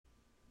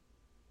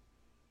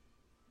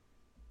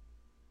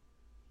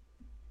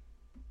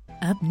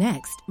Up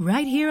next,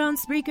 right here on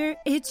Spreaker,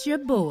 it's your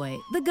boy,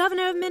 the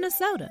governor of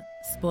Minnesota.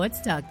 Sports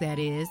talk, that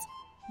is.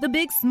 The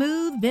big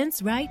smooth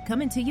Vince Wright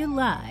coming to you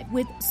live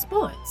with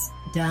sports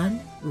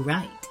done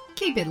right.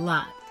 Keep it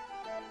locked.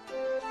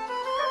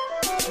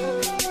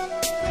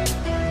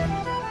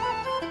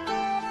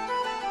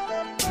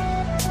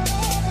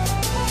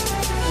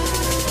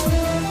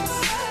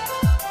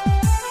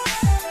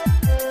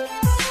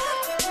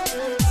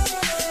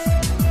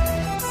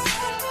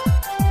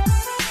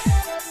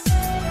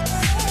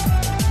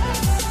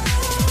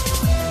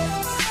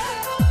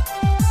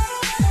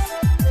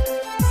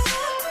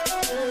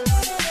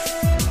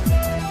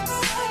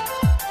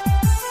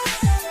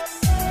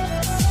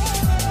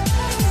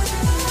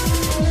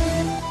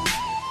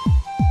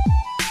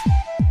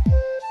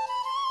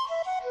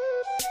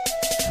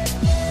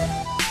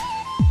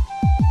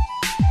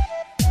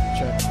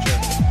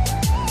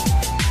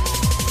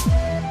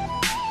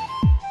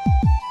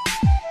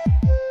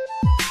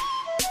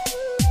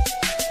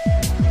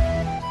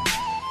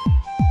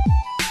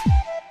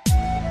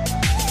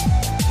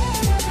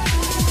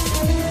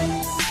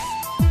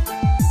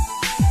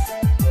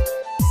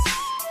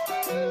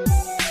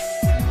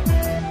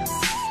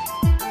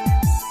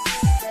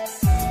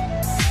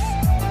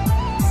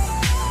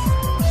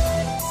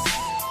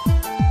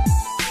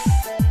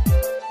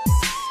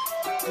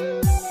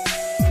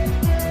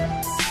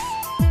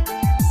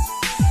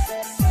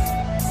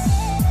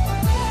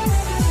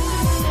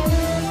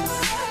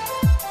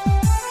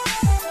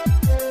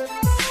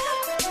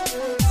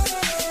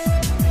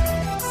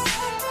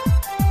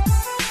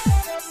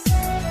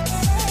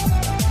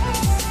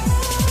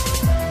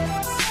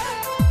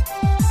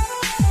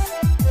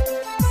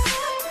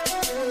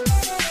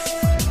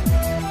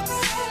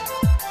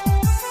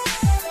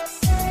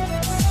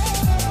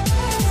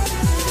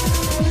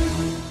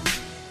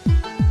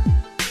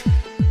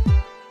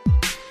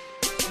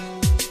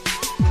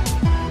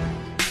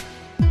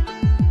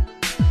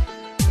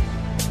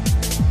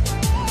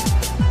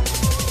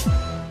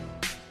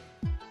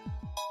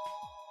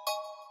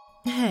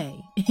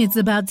 Hey, it's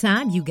about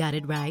time you got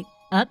it right.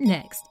 Up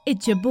next,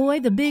 it's your boy,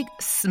 the big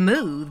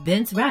smooth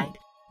Vince Wright,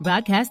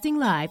 broadcasting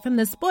live from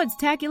the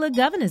Sports-tacular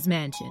Governor's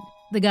Mansion,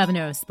 the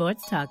governor of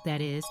sports talk,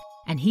 that is,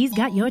 and he's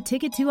got your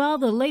ticket to all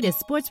the latest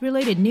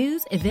sports-related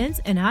news, events,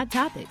 and hot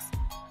topics.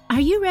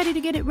 Are you ready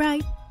to get it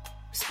right?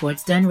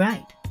 Sports done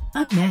right.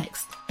 Up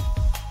next.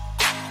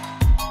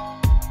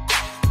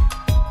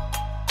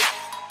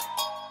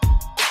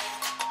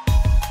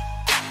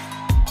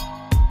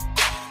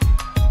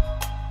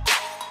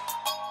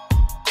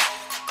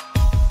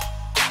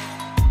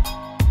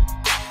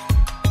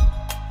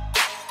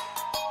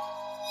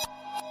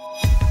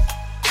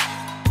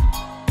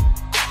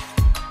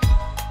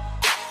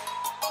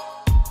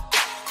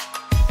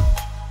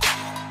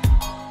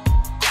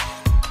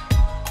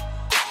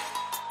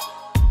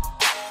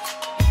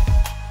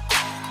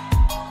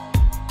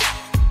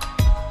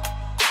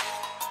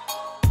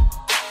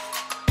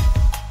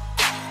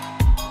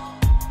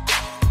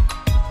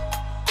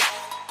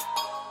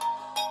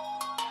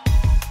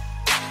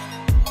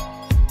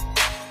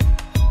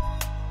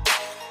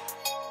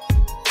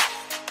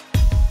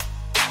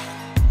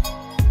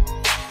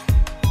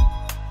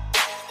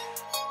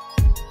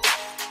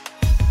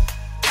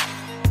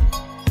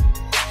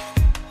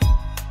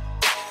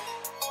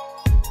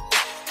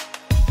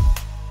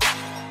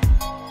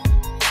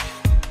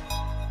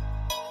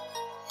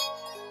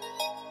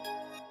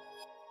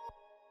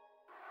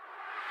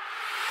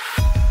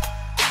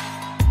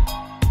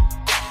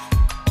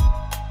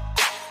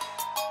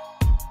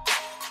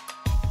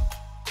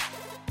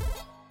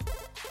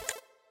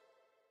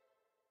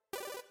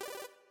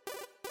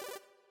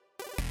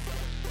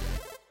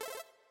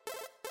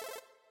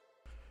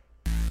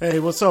 Hey,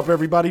 what's up,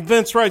 everybody?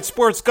 Vince Wright,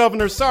 Sports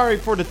Governor. Sorry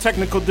for the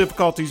technical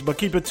difficulties, but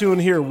keep it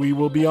tuned here. We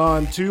will be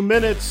on 2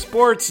 minutes.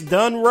 Sports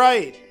done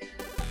right.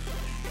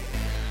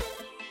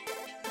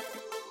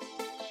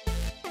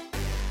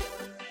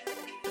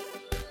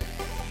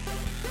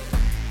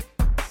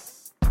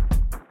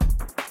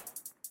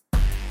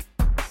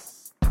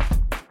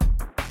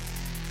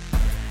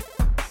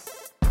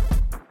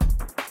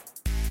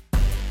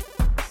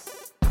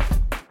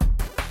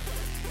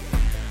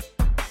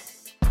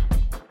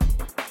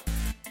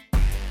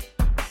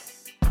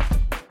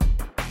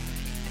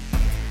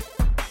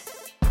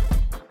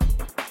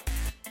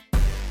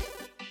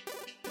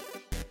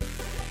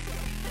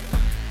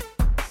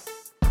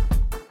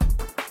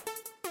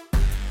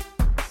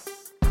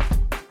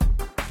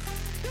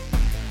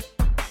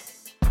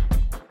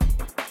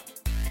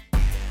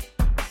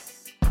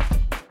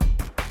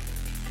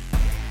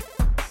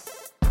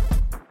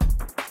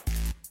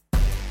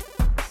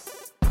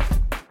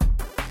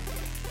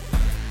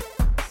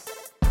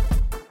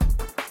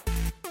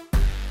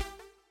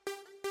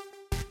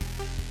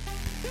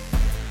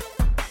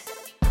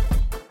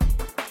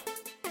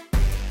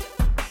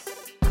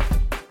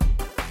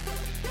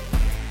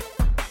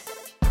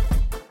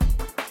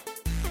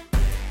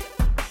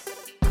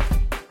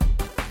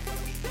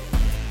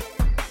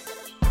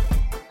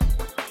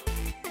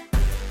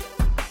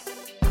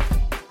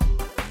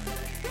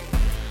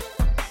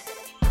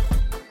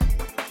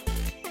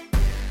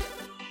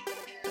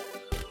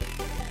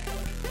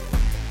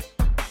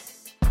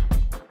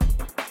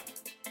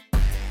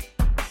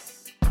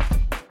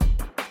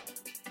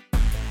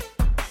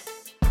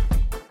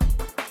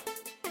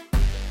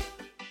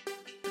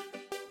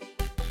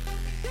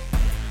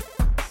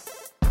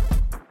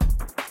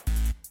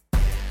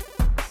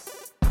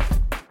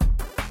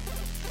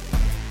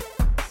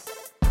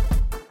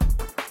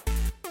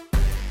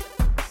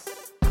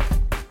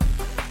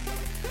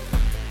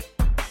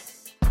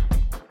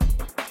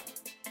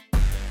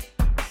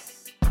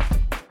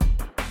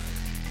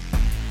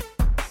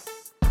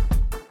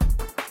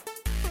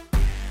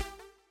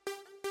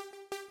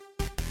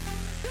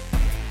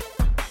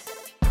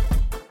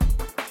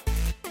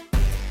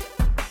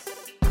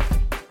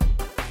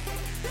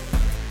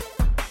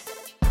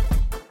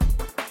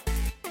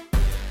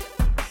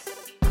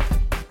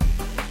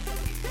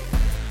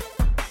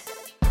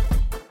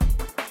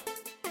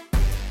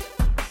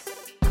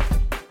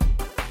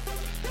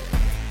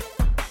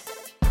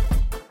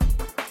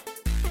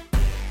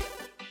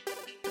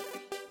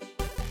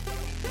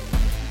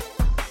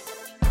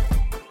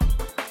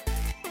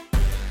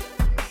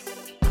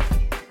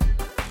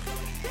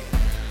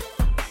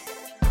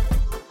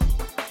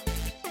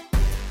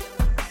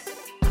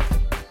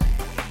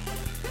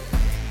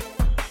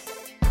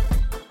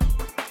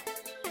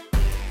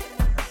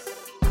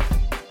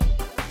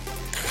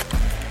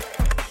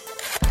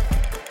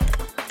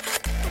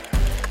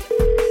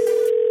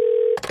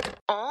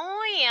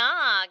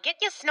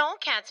 Get your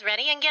snowcats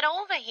ready and get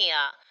over here.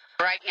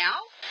 Right now?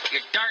 You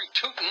darn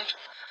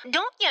tootin'.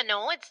 Don't you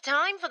know it's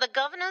time for the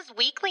governor's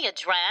weekly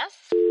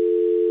address?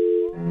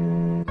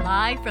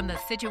 Live from the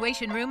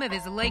Situation Room of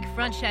his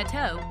lakefront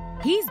chateau,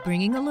 he's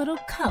bringing a little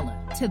color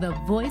to the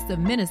voice of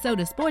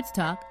Minnesota sports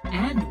talk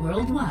and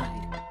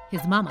worldwide.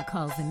 His mama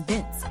calls him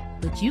Vince,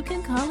 but you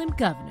can call him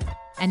Governor.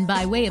 And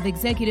by way of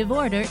executive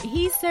order,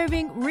 he's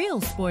serving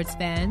real sports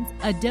fans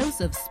a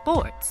dose of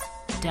sports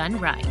done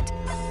right.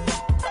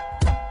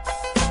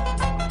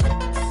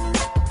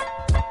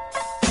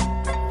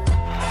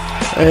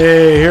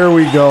 Hey, here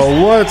we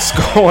go. What's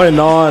going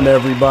on,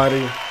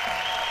 everybody?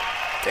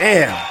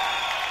 Damn.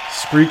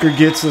 Spreaker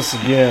gets us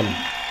again.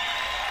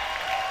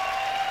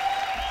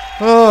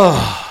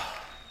 Oh,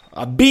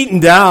 a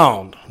beaten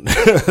down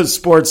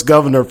sports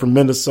governor from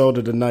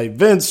Minnesota tonight,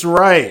 Vince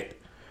Wright.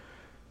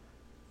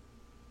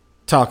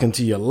 Talking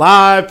to you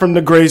live from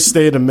the great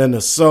state of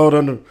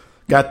Minnesota.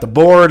 Got the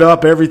board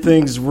up.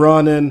 Everything's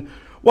running.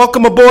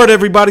 Welcome aboard,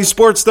 everybody.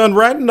 Sports Done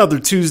Right. Another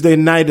Tuesday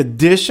night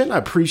edition. I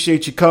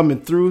appreciate you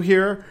coming through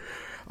here.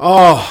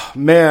 Oh,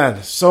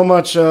 man. So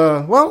much,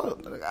 a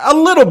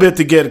little bit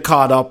to get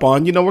caught up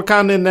on. You know, we're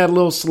kind of in that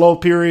little slow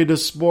period of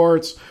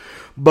sports.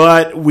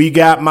 But we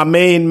got my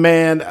main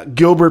man,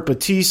 Gilbert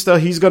Batista.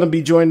 He's going to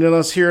be joining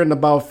us here in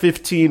about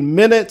 15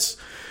 minutes.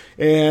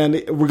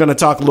 And we're going to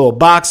talk a little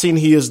boxing.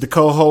 He is the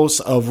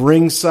co-host of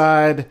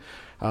Ringside,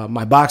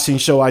 my boxing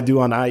show I do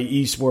on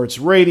IE Sports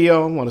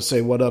Radio. I want to say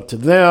what up to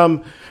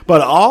them.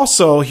 But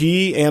also,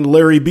 he and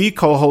Larry B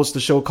co-host a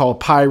show called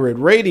Pirate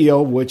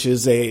Radio, which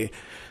is a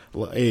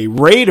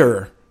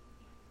Raider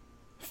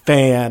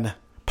fan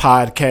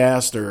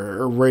podcast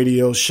or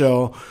radio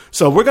show.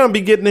 So we're going to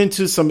be getting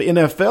into some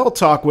NFL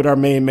talk with our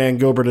main man,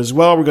 Gilbert, as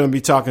well. We're going to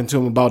be talking to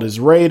him about his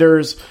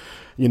Raiders.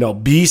 You know,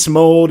 Beast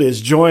Mode is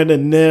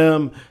joining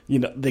them. You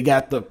know, they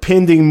got the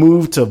pending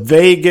move to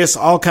Vegas,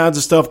 all kinds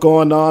of stuff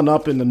going on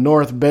up in the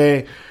North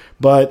Bay.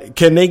 But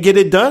can they get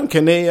it done?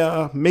 Can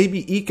they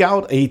maybe eke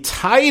out a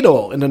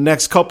title in the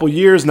next couple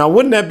years? Now,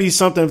 wouldn't that be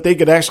something if they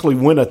could actually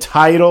win a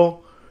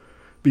title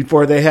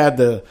before they had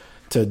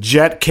to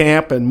jet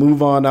camp and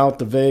move on out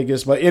to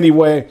Vegas? But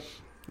anyway,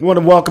 I want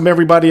to welcome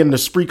everybody in the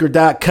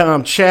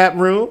Spreaker.com chat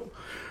room.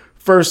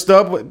 First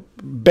up,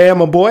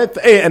 Bama Boy.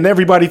 Hey, and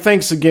everybody,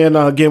 thanks again.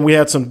 Again, we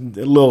had some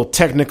little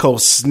technical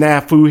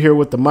snafu here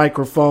with the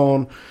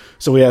microphone,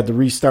 so we had to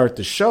restart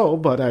the show,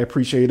 but I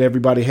appreciate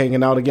everybody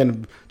hanging out.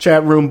 Again,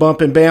 chat room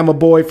bumping Bama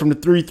Boy from the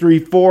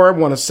 334. I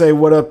want to say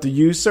what up to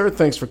you, sir.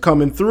 Thanks for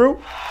coming through.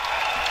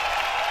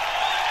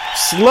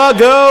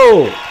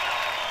 Sluggo,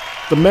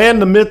 the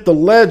man, the myth, the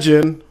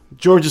legend,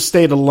 Georgia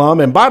State alum.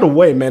 And by the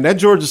way, man, that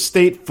Georgia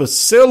State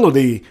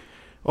facility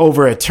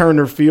over at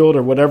Turner Field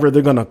or whatever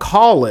they're going to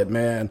call it,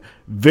 man.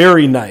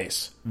 Very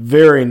nice.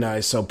 Very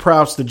nice. So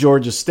props to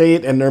Georgia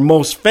State and their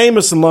most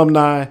famous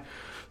alumni,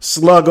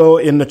 Sluggo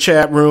in the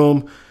chat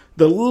room.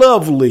 The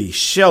lovely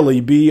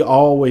Shelly B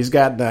always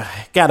got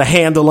a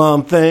handle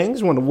on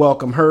things. Want to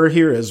welcome her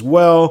here as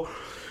well.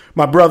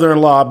 My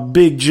brother-in-law,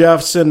 Big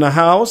Jeff's in the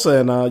house.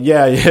 And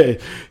yeah,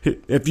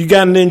 if you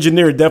got an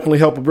engineer, definitely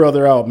help a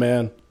brother out,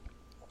 man.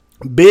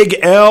 Big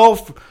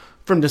L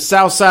from the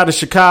south side of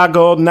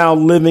Chicago, now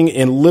living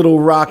in Little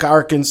Rock,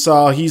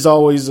 Arkansas. He's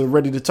always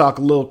ready to talk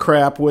a little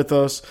crap with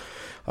us,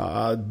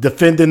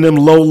 defending them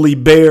lowly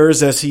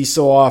bears as he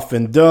so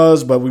often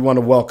does. But we want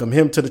to welcome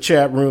him to the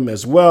chat room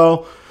as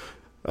well.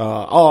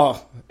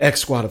 All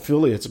X-Squad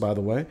affiliates, by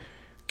the way.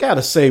 Got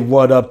to say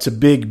what up to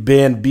Big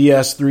Ben,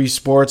 BS3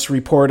 Sports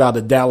Report out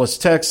of Dallas,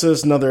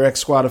 Texas, another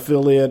X-Squad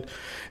affiliate.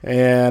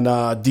 And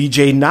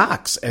DJ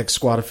Knox,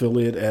 X-Squad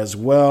affiliate as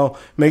well.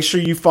 Make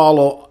sure you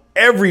follow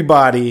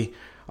everybody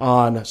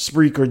on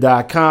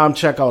Spreaker.com.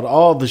 Check out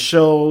all the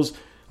shows.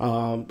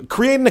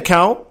 Create an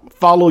account.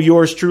 Follow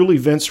yours truly,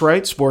 Vince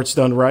Wright, Sports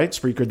Done Right,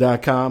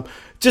 Spreaker.com.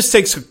 Just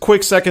takes a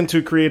quick second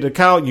to create an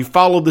account. You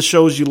follow the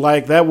shows you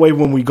like. That way,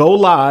 when we go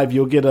live,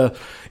 you'll get a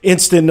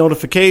instant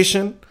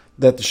notification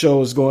that the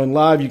show is going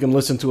live. You can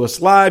listen to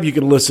us live. You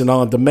can listen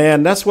on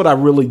demand. That's what I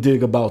really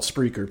dig about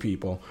Spreaker,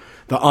 people.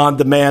 The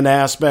on-demand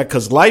aspect,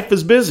 because life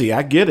is busy.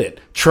 I get it.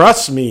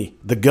 Trust me,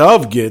 the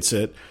gov gets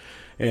it.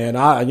 And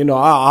I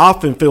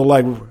often feel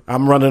like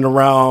I'm running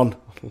around,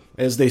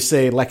 as they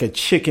say, like a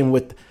chicken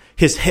with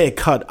his head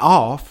cut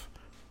off.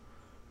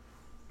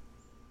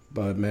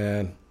 But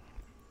man,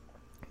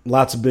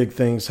 lots of big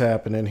things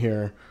happening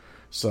here.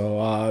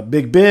 So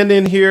Big Ben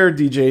in here,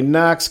 DJ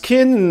Knox,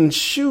 Ken,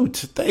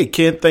 shoot. Hey,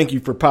 Ken, thank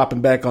you for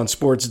popping back on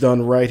Sports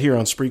Done Right here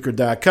on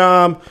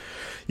Spreaker.com.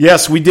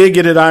 Yes, we did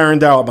get it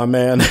ironed out, my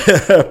man.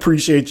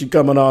 Appreciate you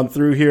coming on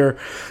through here.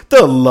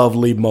 The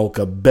lovely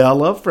Mocha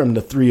Bella from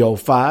the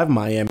 305,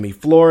 Miami,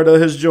 Florida,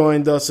 has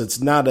joined us. It's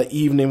not an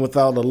evening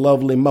without a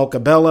lovely Mocha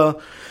Bella.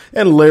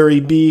 And Larry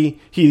B.,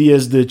 he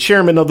is the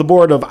chairman of the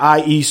board of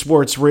IE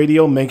Sports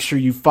Radio. Make sure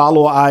you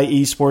follow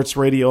IE Sports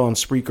Radio on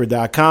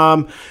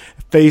Spreaker.com,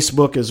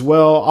 Facebook as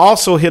well.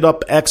 Also hit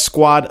up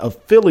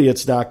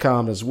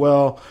XSquadAffiliates.com as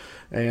well.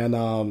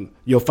 And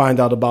you'll find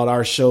out about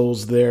our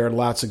shows there.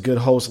 Lots of good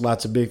hosts,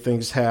 lots of big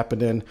things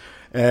happening.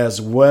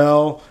 as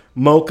well.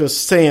 Mocha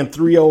saying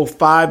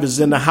 305 is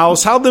in the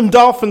house. How them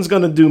Dolphins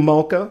going to do,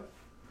 Mocha?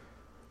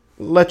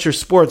 Let your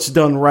Sports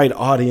Done Right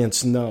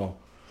audience know.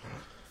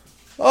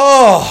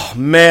 Oh,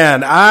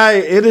 man,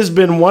 it has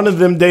been one of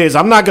them days.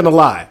 I'm not going to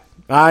lie.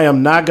 I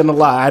am not going to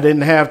lie. I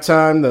didn't have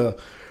time to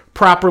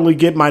properly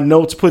get my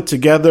notes put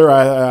together.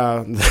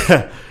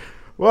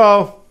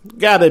 Well,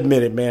 got to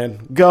admit it, man.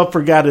 Gov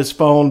forgot his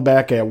phone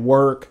back at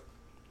work.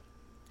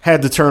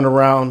 Had to turn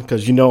around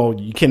because,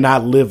 you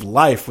cannot live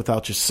life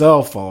without your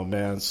cell phone,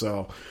 man.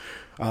 So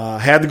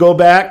had to go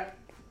back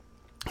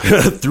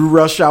through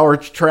rush hour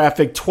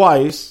traffic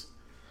twice,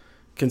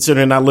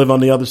 considering I live on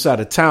the other side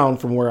of town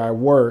from where I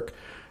work.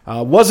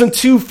 Wasn't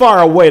too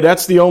far away.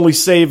 That's the only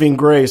saving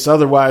grace.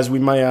 Otherwise, we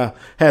might have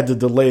had to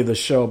delay the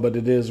show, but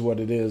it is what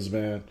it is,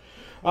 man.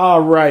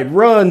 All right,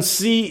 Run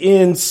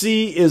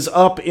CNC is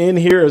up in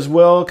here as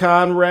well,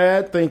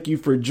 Conrad. Thank you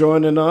for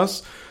joining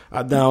us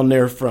down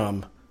there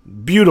from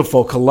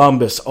beautiful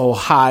Columbus,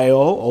 Ohio,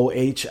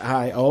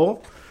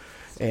 OHIO.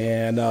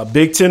 And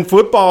Big Ten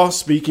football,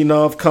 speaking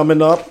of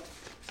coming up,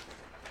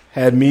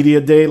 had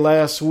media day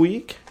last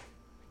week.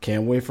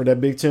 Can't wait for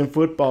that Big Ten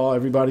football.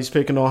 Everybody's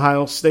picking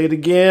Ohio State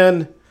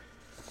again.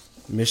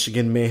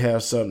 Michigan may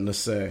have something to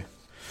say.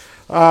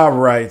 All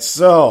right,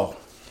 so,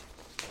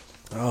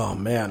 oh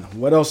man,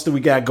 what else do we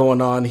got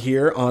going on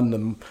here on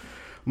the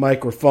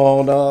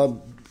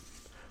microphone?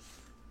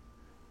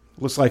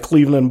 Looks like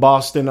Cleveland and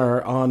Boston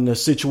are on the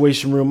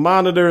Situation Room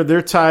monitor.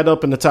 They're tied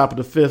up in the top of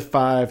the fifth,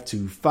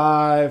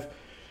 5-5.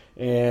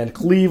 And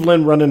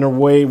Cleveland running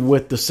away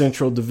with the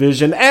Central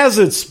Division, as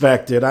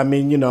expected. I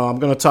mean, I'm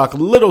going to talk a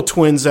little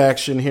Twins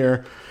action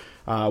here.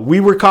 We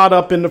were caught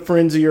up in the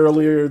frenzy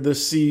earlier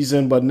this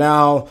season, but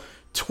now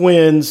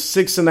Twins,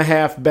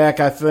 6.5 back,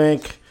 I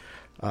think.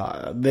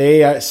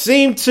 They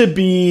seem to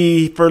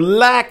be, for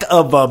lack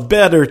of a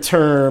better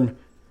term,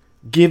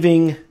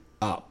 giving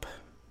up.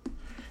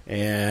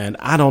 And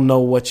I don't know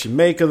what you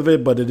make of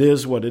it, but it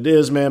is what it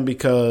is, man,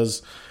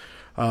 because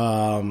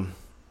they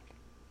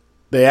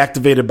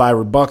activated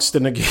Byron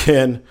Buxton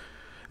again.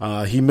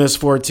 He missed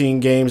 14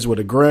 games with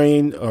a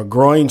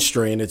groin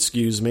strain,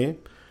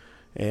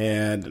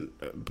 and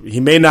he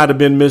may not have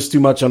been missed too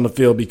much on the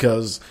field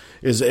because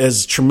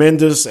as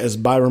tremendous as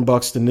Byron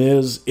Buxton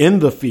is in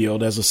the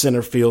field as a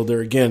center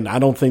fielder, again, I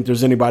don't think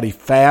there's anybody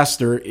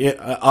faster,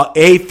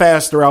 a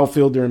faster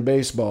outfielder in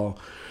baseball.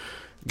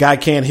 Guy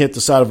can't hit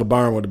the side of a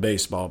barn with a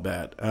baseball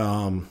bat.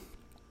 And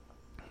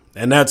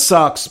that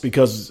sucks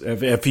because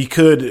if he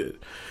could,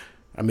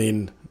 I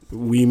mean,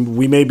 we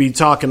may be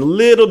talking a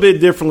little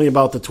bit differently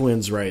about the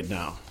Twins right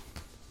now.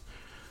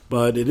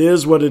 But it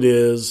is what it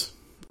is.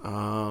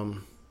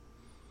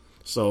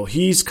 So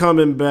he's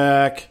coming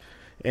back.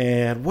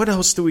 And what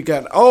else do we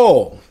got?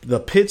 Oh, the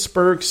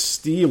Pittsburgh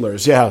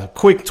Steelers. Yeah,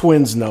 quick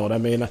Twins note. I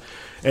mean,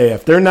 hey,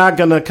 if they're not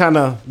going to kind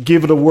of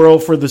give it a whirl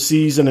for the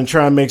season and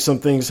try and make some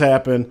things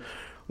happen,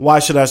 why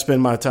should I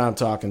spend my time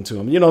talking to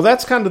them?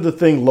 That's kind of the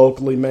thing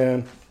locally,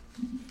 man.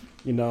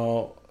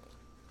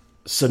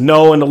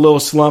 Sano in a little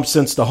slump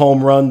since the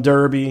home run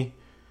derby.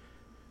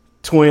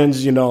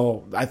 Twins,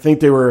 I think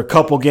they were a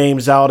couple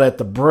games out at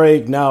the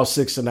break. Now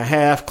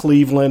 6.5.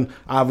 Cleveland,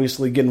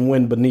 obviously getting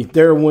wind beneath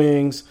their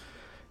wings.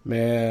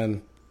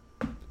 Man,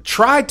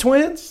 try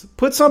Twins.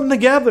 Put something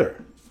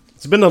together.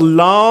 It's been a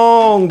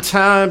long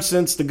time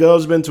since the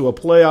Gov's been to a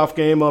playoff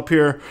game up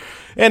here,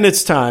 and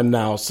it's time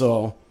now.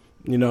 So,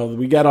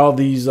 we got all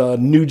these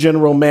new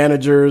general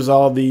managers,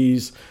 all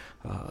these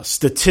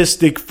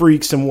statistic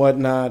freaks and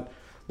whatnot.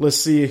 Let's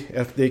see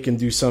if they can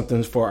do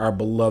something for our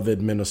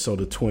beloved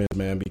Minnesota Twins,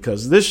 man,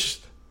 because I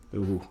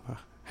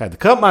had to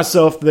cut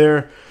myself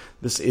there.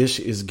 This ish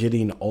is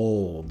getting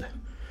old.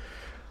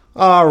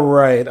 All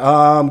right.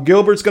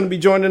 Gilbert's going to be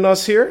joining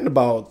us here in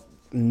about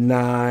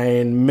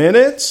 9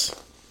 minutes.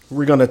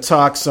 We're going to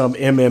talk some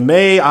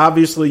MMA.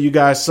 Obviously, you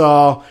guys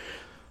saw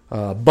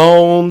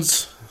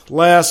Bones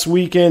last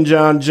weekend.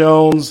 John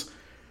Jones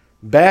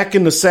back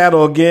in the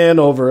saddle again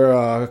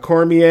over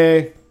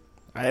Cormier.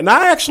 And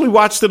I actually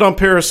watched it on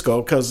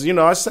Periscope because,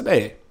 I said,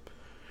 hey,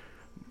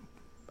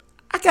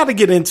 I got to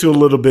get into a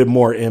little bit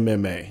more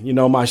MMA.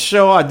 My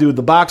show, I do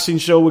the boxing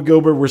show with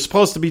Gilbert. We're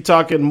supposed to be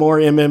talking more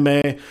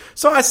MMA.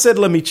 So I said,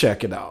 let me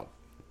check it out.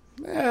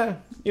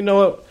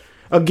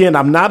 Again,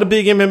 I'm not a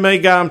big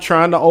MMA guy. I'm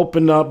trying to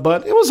open up,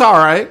 but it was all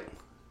right.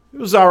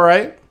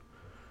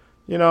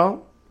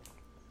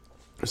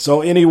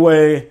 So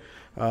anyway,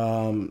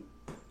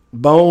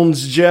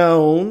 Bones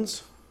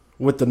Jones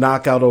with the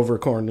knockout over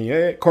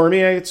Cormier,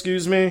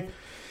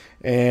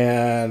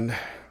 and,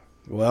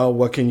 well,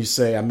 what can you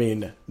say? I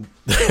mean,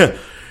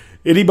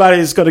 anybody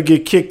that's going to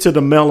get kicked to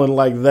the melon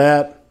like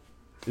that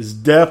is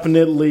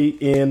definitely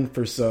in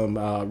for some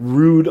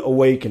rude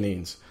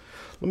awakenings.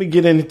 Let me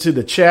get into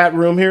the chat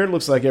room here. It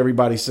looks like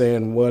everybody's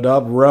saying, what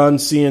up? Run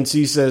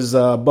CNC says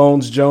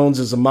Bones Jones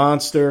is a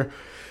monster.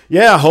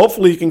 Yeah,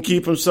 hopefully he can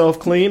keep himself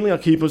clean. He'll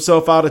keep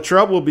himself out of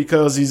trouble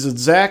because he's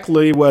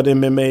exactly what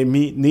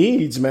MMA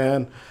needs,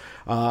 man.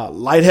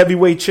 Light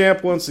heavyweight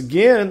champ once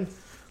again.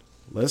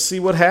 Let's see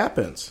what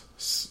happens.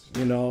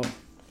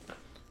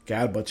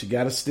 But you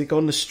got to stick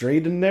on the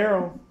straight and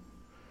narrow.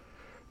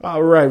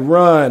 All right,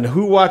 run.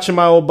 Who watching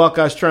my old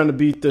Buckeyes trying to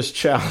beat this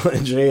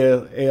challenge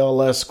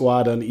ALS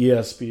squad on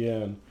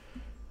ESPN?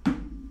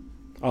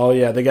 Oh,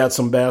 yeah, they got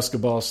some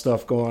basketball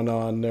stuff going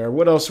on there.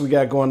 What else we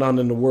got going on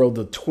in the world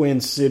of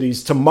Twin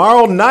Cities?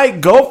 Tomorrow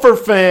night, Gopher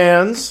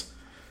fans,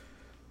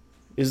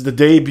 is the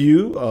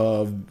debut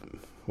of,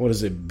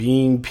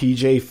 Being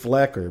PJ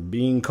Fleck or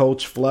Being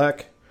Coach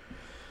Fleck.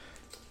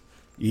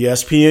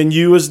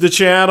 ESPNU is the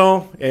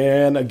channel.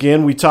 And,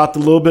 again, we talked a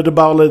little bit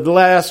about it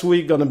last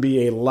week. Going to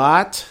be a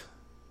lot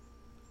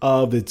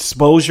of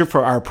exposure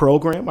for our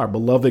program, our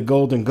beloved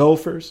Golden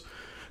Gophers.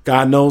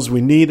 God knows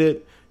we need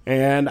it.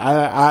 And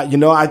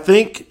I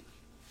think,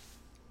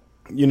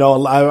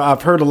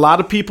 I've heard a lot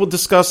of people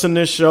discussing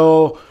this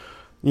show.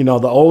 The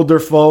older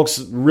folks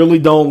really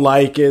don't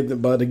like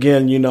it. But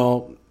again,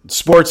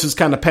 sports has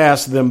kind of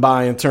passed them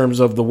by in terms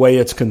of the way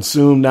it's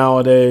consumed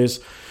nowadays.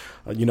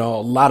 A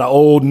lot of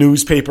old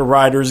newspaper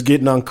writers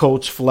getting on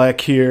Coach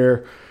Fleck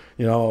here.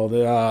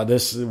 Why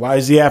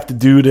does he have to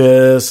do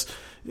this?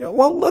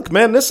 Well, look,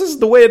 man, this is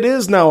the way it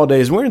is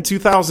nowadays. We're in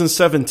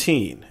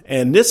 2017,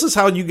 and this is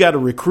how you got to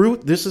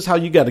recruit. This is how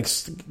you got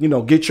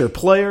to, get your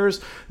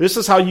players. This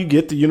is how you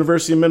get the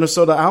University of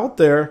Minnesota out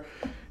there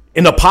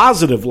in a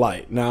positive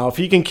light. Now, if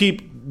you can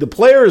keep the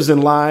players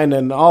in line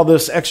and all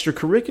this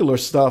extracurricular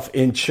stuff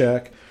in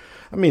check,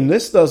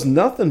 this does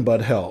nothing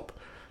but help.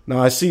 Now,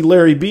 I see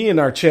Larry B in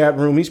our chat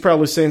room. He's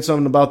probably saying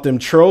something about them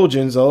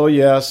Trojans. Oh,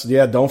 yes.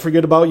 Yeah, don't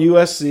forget about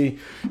USC.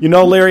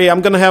 Larry,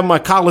 I'm going to have my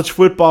college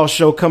football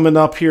show coming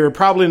up here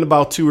probably in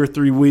about 2 or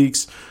 3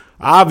 weeks.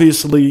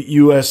 Obviously,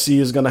 USC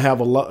is going to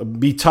have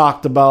be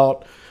talked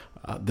about.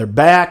 They're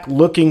back,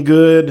 looking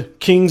good.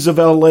 Kings of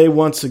LA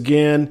once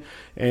again.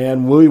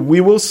 And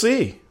we will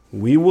see.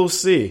 We will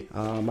see.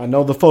 I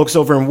know the folks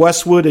over in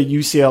Westwood at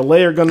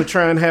UCLA are going to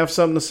try and have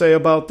something to say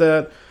about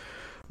that.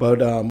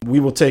 But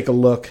we will take a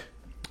look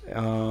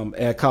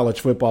at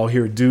college football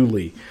here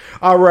duly.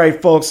 All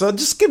right, folks, I'll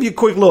just give you a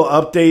quick little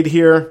update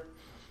here.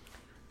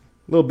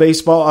 Little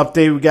baseball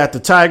update. We got the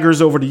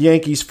Tigers over the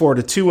Yankees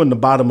 4-2 in the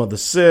bottom of the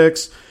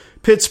 6th.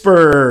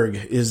 Pittsburgh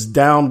is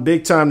down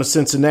big time to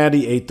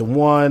Cincinnati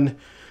 8-1.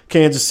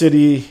 Kansas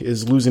City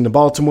is losing to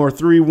Baltimore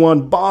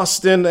 3-1.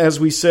 Boston, as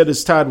we said,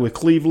 is tied with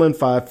Cleveland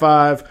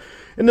 5-5.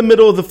 In the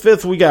middle of the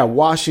 5th, we got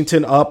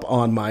Washington up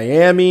on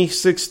Miami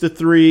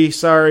 6-3.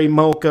 Sorry,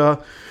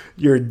 Mocha.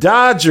 Your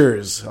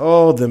Dodgers,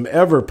 them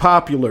ever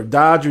popular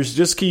Dodgers,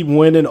 just keep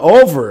winning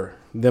over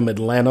them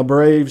Atlanta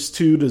Braves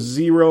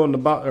 2-0 in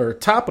the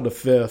top of the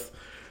 5th.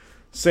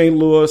 St.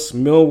 Louis,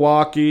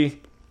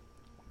 Milwaukee.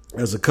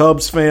 As a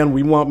Cubs fan,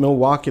 we want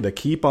Milwaukee to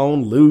keep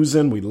on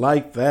losing. We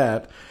like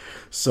that.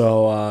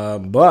 So,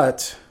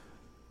 but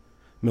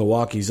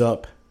Milwaukee's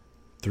up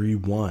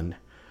 3-1.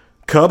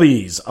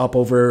 Cubbies up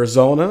over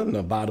Arizona in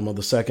the bottom of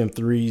the 2nd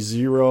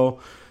 3-0.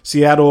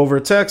 Seattle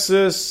over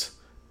Texas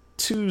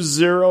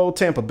 2-0.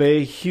 Tampa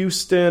Bay,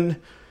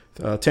 Houston.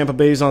 Tampa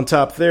Bay's on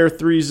top there,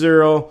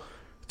 3-0.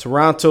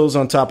 Toronto's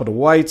on top of the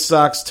White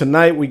Sox.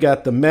 Tonight we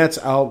got the Mets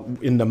out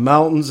in the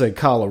mountains at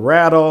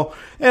Colorado.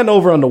 And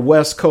over on the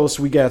West Coast,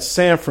 we got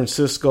San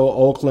Francisco,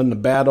 Oakland, the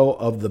Battle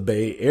of the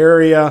Bay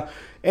Area.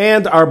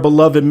 And our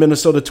beloved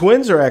Minnesota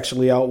Twins are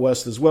actually out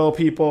west as well,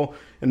 people.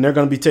 And they're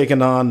going to be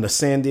taking on the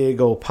San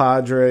Diego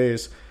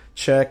Padres.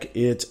 Check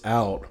it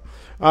out.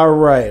 All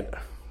right.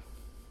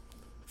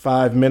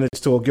 5 minutes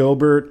till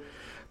Gilbert.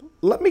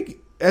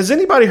 Has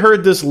anybody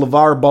heard this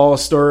LeVar Ball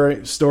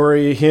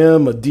story?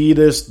 Him,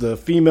 Adidas, the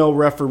female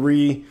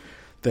referee,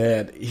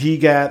 that he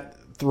got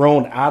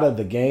thrown out of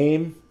the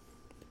game.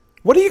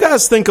 What do you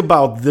guys think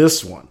about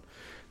this one?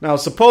 Now,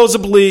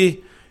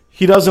 supposedly,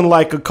 he doesn't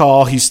like a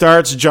call. He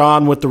starts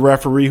jawing with the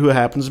referee, who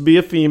happens to be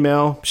a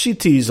female. She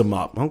tees him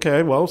up.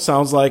 Okay, well,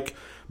 sounds like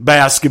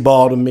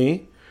basketball to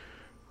me.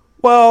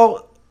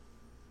 Well,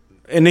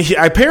 and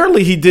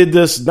apparently he did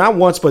this not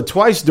once but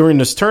twice during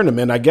this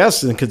tournament, I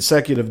guess in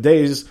consecutive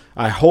days.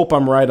 I hope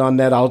I'm right on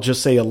that. I'll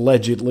just say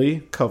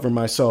allegedly, cover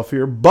myself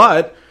here.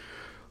 But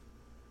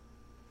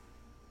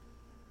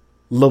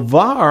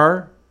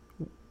LeVar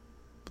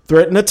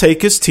threatened to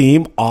take his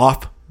team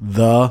off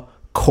the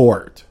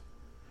court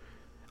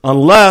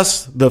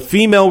unless the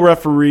female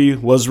referee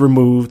was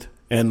removed.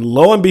 And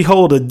lo and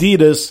behold,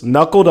 Adidas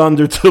knuckled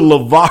under to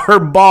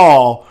LeVar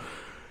Ball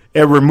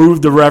and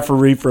removed the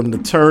referee from the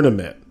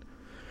tournament.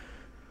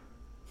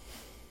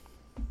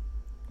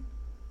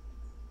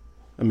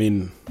 I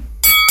mean,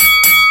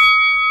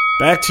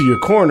 back to your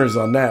corners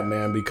on that,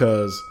 man,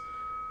 because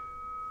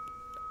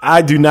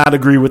I do not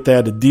agree with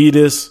that.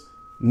 Adidas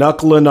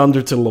knuckling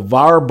under to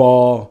LeVar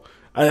Ball.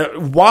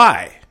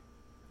 Why?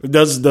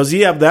 Does he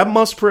have that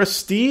much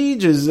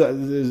prestige?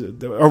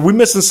 Are we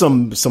missing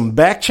some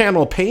back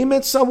channel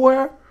payments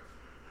somewhere?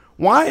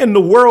 Why in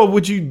the world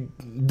would you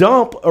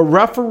dump a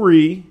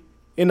referee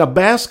in a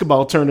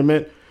basketball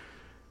tournament?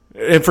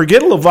 And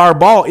forget LeVar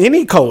Ball,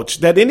 any coach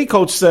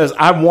says,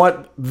 I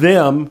want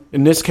them,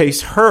 in this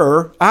case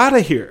her, out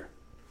of here.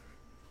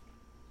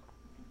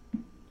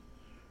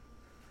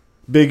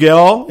 Big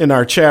L in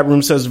our chat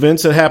room says,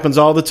 Vince, it happens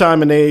all the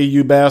time in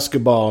AAU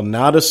basketball.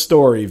 Not a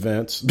story,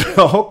 Vince.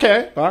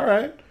 Okay, all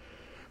right.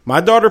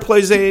 My daughter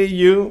plays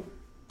AAU.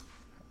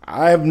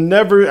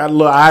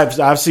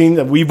 I've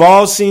seen, we've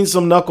all seen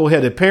some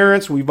knuckleheaded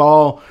parents. We've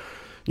all,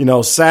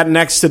 sat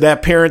next to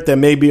that parent that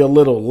may be a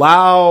little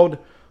loud,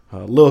 a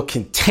little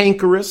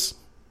cantankerous.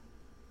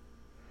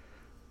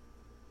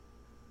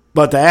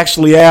 But to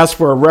actually ask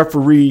for a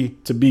referee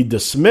to be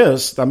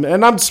dismissed,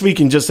 and I'm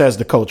speaking just as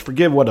the coach.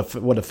 Forgive what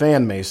a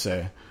fan may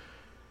say.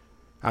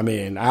 I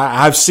mean,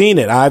 I've seen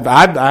it. I've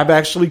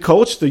actually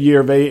coached a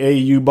year of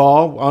AAU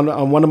ball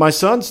on one of my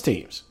son's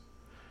teams.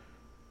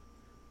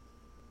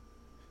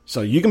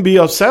 So you can be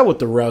upset with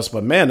the refs,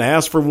 but man,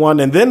 ask for one.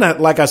 And then,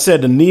 like I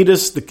said,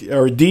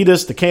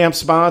 Adidas, the camp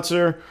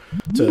sponsor,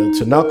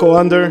 to knuckle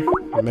under,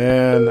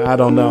 man, I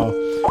don't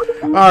know.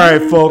 All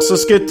right, folks,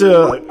 let's get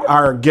to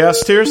our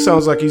guest here.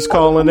 Sounds like he's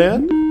calling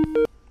in.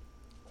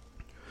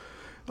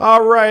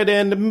 All right,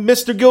 and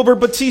Mr. Gilbert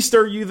Batista,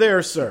 are you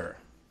there, sir?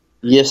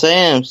 Yes, I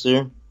am,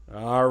 sir.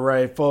 All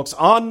right, folks,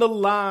 on the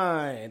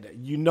line.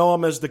 You know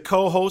him as the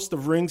co-host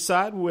of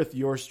Ringside with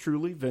yours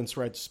truly, Vince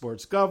Wright, the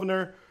sports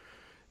governor.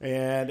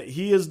 And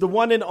he is the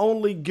one and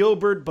only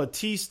Gilbert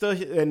Batista.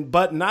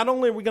 But not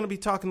only are we going to be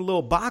talking a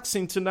little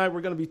boxing tonight,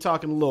 we're going to be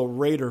talking a little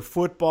Raider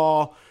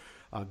football.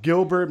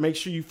 Gilbert, make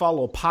sure you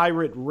follow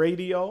Pirate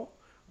Radio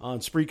on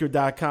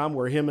Spreaker.com,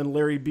 where him and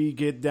Larry B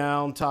get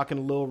down talking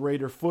a little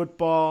Raider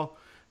football.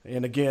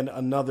 And again,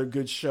 another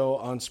good show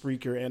on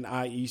Spreaker and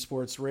IE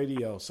Sports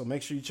Radio. So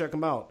make sure you check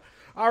them out.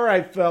 All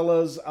right,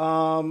 fellas.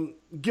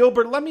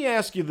 Gilbert, let me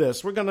ask you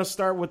this. We're going to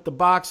start with the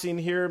boxing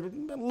here.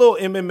 A little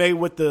MMA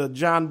with the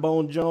John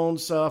Bone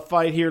Jones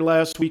fight here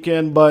last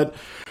weekend. But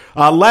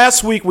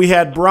last week we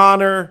had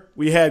Bronner.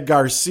 We had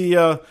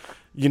Garcia.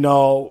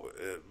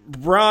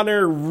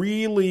 Bronner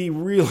really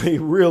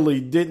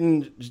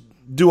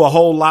didn't do a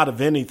whole lot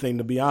of anything,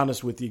 to be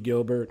honest with you,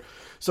 Gilbert.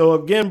 So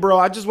again, bro,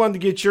 I just wanted to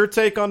get your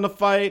take on the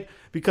fight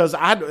because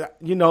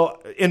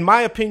in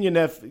my opinion,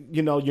 if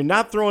you're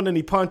not throwing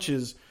any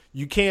punches,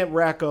 you can't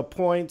rack up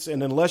points,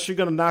 and unless you're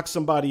going to knock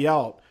somebody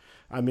out,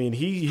 I mean,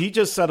 he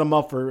just set him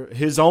up for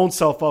his own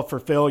self up for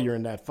failure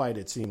in that fight.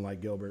 It seemed like,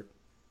 Gilbert.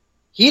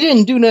 He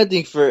didn't do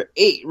nothing for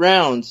 8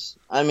 rounds.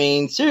 I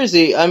mean,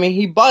 seriously. I mean,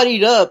 he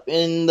bodied up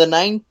in the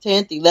 9th,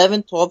 10th,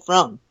 11th, 12th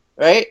round,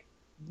 right?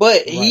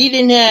 But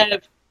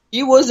right.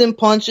 He wasn't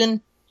punching.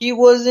 He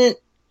was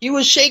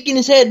shaking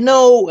his head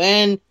no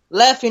and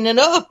laughing it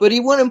off, but he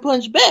wouldn't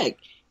punch back.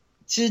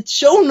 To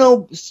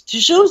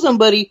show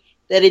somebody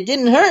that it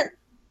didn't hurt,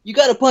 you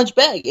got to punch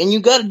back and you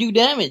got to do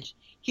damage.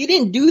 He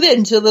didn't do that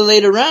until the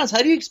later rounds.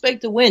 How do you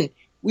expect to win?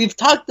 We've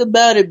talked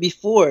about it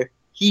before.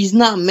 He's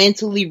not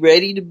mentally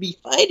ready to be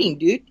fighting,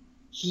 dude.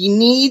 He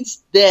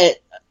needs that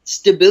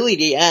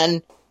stability,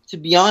 and to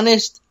be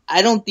honest,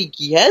 I don't think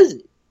he has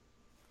it.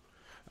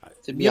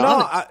 To be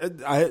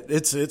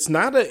honest, it's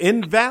not an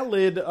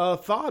invalid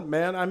thought,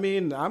 man. I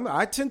mean,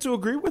 I tend to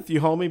agree with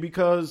you, homie,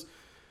 because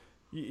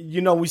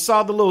we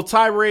saw the little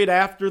tirade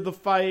after the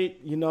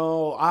fight.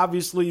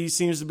 Obviously he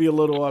seems to be a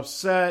little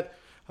upset.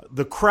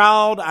 The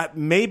crowd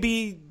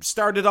maybe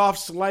started off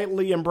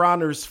slightly in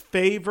Bronner's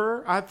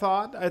favor, I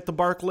thought, at the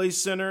Barclays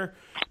Center.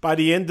 By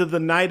the end of the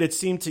night, it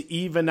seemed to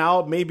even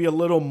out. Maybe a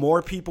little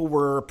more people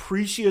were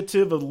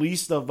appreciative, at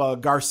least,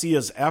 of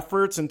Garcia's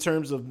efforts in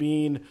terms of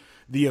being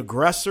the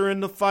aggressor in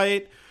the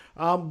fight.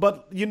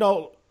 But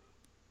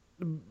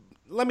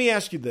let me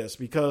ask you this,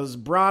 because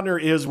Bronner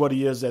is what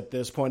he is at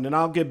this point, and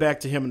I'll get back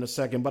to him in a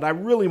second. But I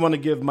really want to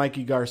give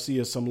Mikey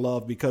Garcia some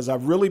love because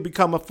I've really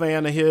become a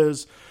fan of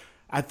his.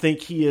 I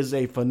think he is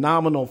a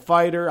phenomenal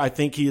fighter. I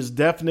think he is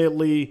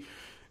definitely,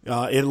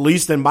 at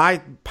least in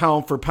my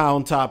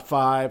pound-for-pound top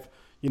 5,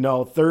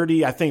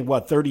 30, I think,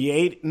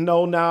 38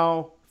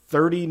 now,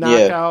 30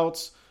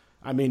 knockouts.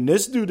 Yeah. I mean,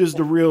 this dude is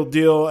the real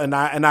deal, and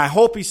I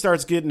hope he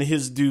starts getting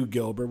his due,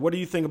 Gilbert. What do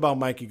you think about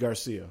Mikey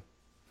Garcia?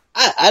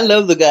 I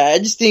love the guy. I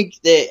just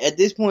think that at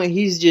this point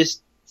he's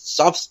just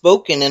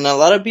soft-spoken, and a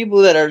lot of people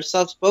that are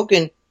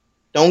soft-spoken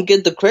don't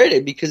get the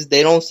credit because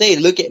they don't say,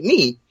 look at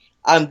me.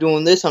 I'm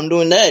doing this, I'm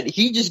doing that.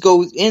 He just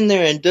goes in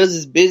there and does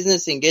his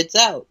business and gets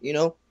out,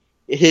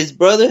 His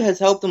brother has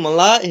helped him a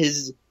lot.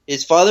 His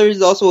father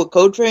is also a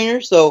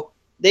co-trainer, so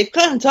they've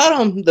kind of taught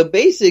him the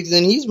basics,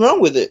 and he's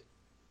run with it,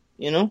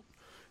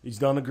 He's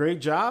done a great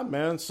job,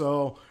 man.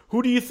 So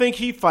who do you think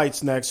he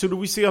fights next? Who do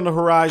we see on the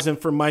horizon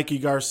for Mikey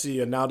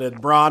Garcia now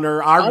that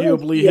Bronner,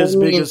 arguably his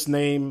biggest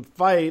name,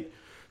 fight?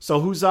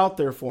 So who's out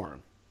there for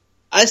him?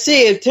 I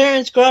say if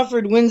Terrence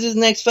Crawford wins his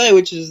next fight,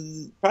 which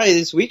is probably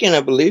this weekend,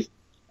 I believe,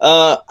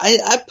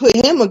 I put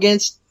him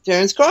against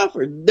Terrence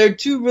Crawford. They're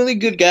two really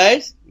good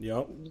guys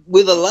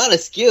with a lot of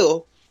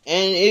skill,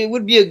 and it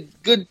would be a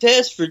good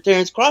test for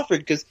Terrence Crawford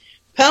because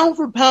pound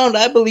for pound,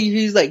 I believe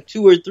he's like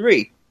 2 or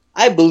 3.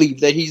 I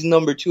believe that he's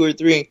number 2 or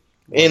 3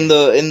 in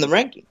the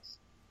rankings.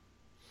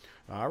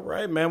 All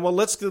right, man. Well,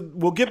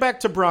 we'll get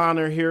back to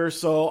Bronner here.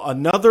 So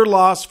another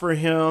loss for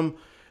him,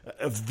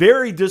 a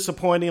very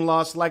disappointing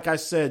loss. Like I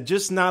said,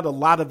 just not a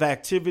lot of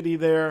activity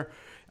there.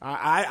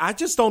 I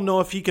just don't know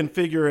if he can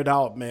figure it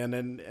out, man.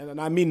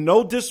 And I mean,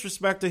 no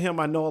disrespect to him.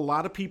 I know a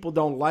lot of people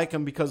don't like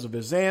him because of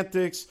his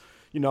antics.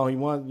 He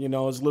won,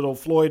 his little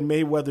Floyd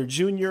Mayweather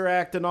Jr.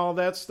 act and all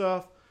that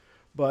stuff.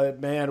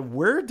 But, man,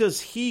 where does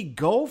he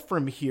go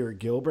from here,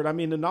 Gilbert? I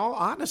mean, in all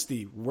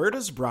honesty, where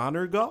does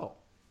Bronner go?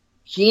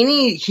 He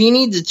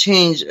needs a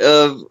change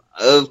of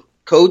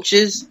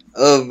coaches,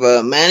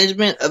 of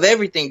management, of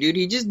everything, dude.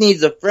 He just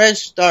needs a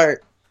fresh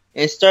start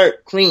and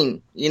start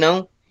clean,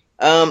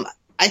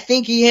 I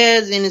think he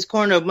has in his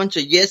corner a bunch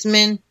of yes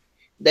men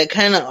that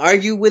kind of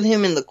argue with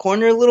him in the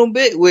corner a little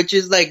bit, which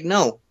is like,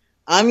 no,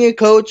 I'm your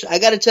coach. I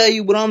got to tell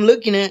you what I'm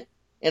looking at,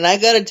 and I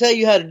got to tell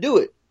you how to do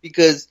it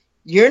because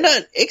you're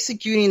not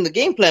executing the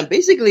game plan.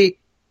 Basically,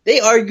 they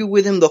argue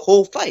with him the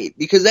whole fight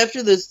because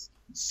after the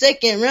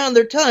second round,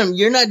 they're telling him,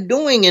 you're not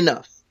doing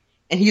enough.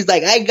 And he's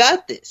like, I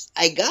got this.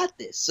 I got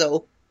this.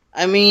 So,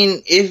 I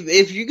mean,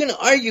 if you're going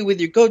to argue with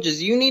your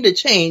coaches, you need to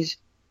change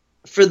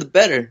for the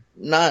better,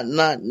 not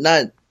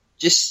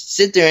just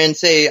sit there and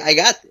say, I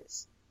got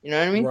this. You know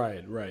what I mean?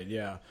 Right,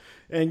 yeah.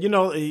 And,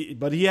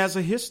 but he has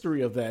a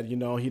history of that.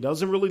 He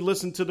doesn't really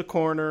listen to the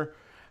corner.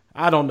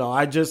 I don't know.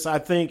 I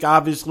think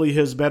obviously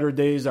his better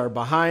days are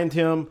behind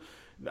him.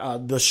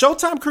 The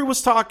Showtime crew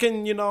was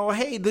talking,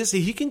 hey,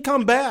 he can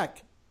come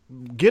back,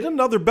 get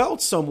another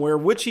belt somewhere,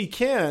 which he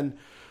can.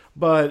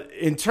 But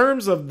in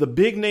terms of the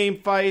big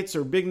name fights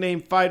or big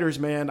name fighters,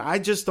 man, I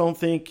just don't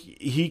think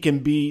he can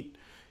beat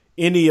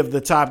any of the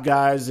top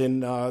guys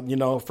in,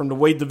 from the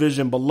weight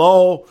division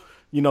below.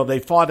 They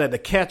fought at a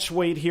catch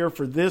weight here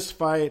for this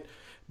fight.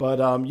 But,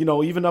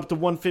 even up to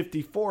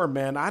 154,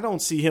 man, I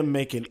don't see him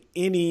making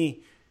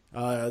any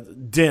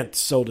dent,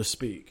 so to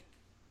speak.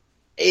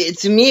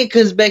 To me, it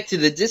comes back to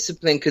the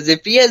discipline. Because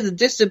if he has the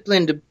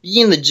discipline to be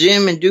in the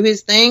gym and do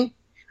his thing,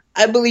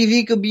 I believe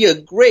he could be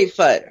a great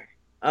fighter.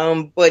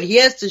 But he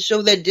has to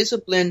show that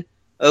discipline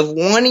of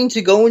wanting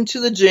to go into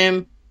the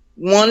gym,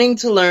 wanting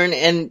to learn,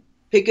 and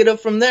pick it up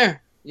from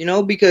there,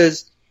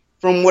 because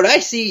from what I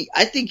see,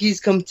 I think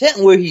he's content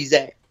where he's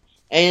at.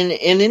 And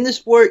in the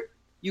sport,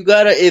 you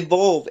got to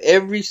evolve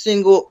every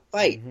single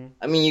fight. Mm-hmm.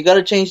 I mean, you got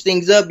to change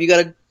things up. You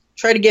got to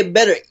try to get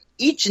better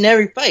each and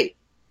every fight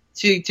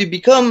to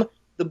become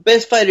the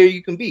best fighter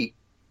you can be.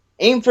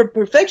 Aim for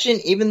perfection,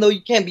 even though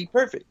you can't be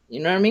perfect.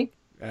 You know what I mean?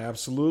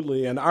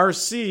 Absolutely. And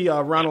RC,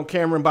 Ronald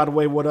Cameron, by the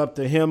way, what up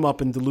to him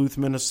up in Duluth,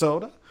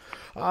 Minnesota?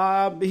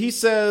 He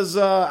says,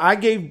 I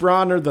gave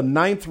Bronner the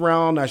 9th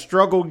round. I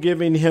struggled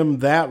giving him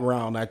that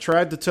round. I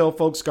tried to tell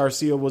folks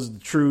Garcia was the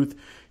truth.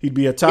 He'd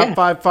be a top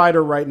 5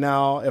 fighter right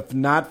now, if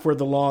not for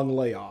the long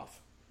layoff.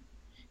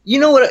 You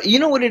know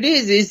what it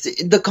is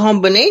the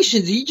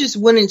combinations. He just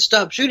wouldn't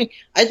stop shooting.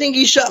 I think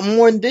he shot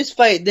more in this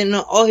fight than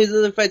all his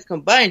other fights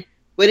combined.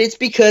 But it's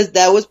because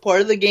that was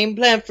part of the game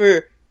plan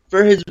for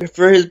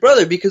his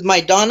brother, because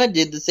Maidana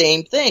did the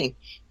same thing.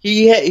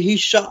 He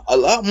shot a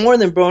lot more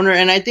than Broner,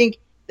 and I think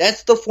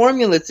that's the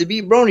formula to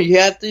beat Broner. You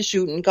have to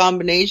shoot in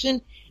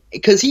combination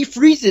because he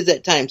freezes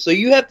at times. So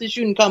you have to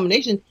shoot in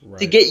combination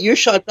to get your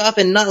shots off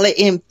and not let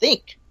him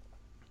think.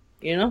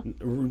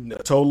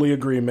 Totally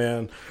agree,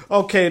 man.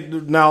 Okay,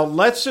 now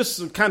let's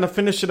just kind of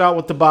finish it out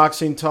with the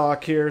boxing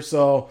talk here.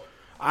 So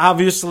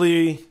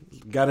obviously,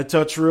 got to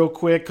touch real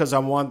quick because I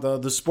want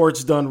the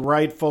sports done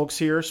right, folks,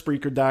 here,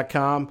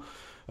 Spreaker.com.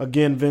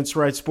 Again, Vince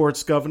Wright,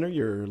 Sports Governor,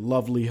 your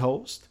lovely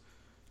host.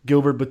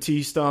 Gilbert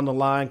Batista on the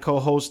line,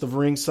 co-host of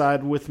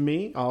Ringside with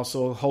me,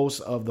 also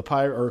host of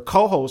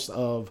co-host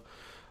of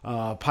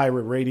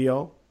Pirate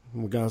Radio.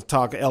 We're going to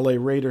talk LA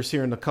Raiders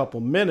here in a couple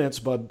minutes,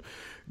 but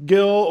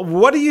Gil,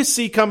 what do you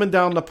see coming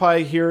down the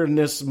pipe here in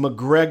this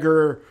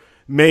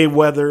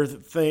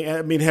McGregor-Mayweather thing?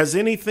 I mean, has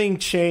anything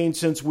changed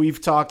since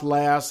we've talked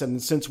last and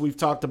since we've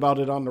talked about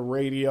it on the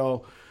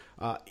radio?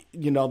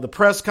 The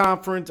press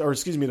conference,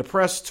 the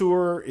press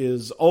tour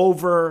is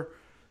over.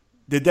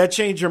 Did that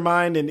change your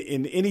mind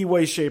in any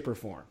way, shape, or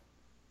form?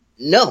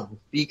 No,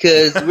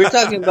 because we're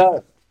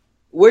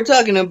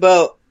talking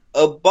about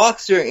a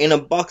boxer in a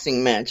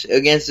boxing match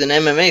against an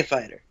MMA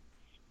fighter.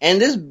 And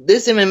this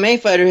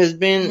MMA fighter has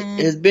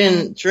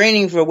been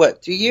training for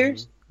 2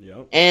 years?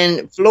 Yep.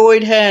 And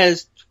Floyd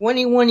has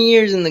 21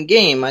 years in the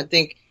game. I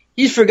think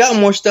he's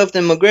forgotten more stuff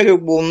than McGregor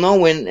will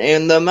know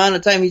in the amount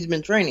of time he's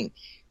been training.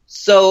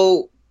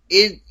 So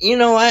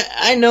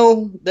I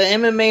know the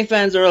MMA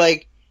fans are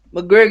like,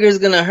 McGregor's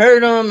gonna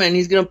hurt him and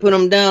he's gonna put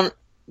him down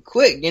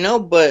quick,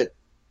 but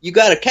you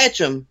gotta catch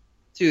him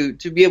to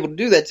be able to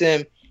do that to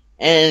him.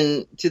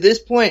 And to this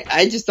point,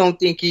 I just don't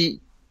think he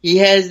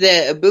has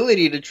that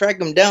ability to track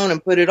him down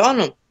and put it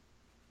on him,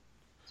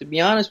 to be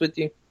honest with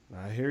you.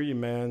 I hear you,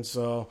 man.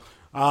 So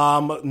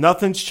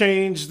nothing's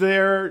changed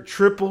there.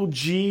 Triple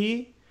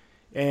G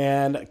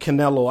and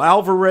Canelo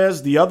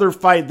Alvarez, the other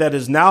fight that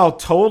is now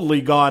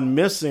totally gone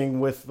missing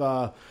with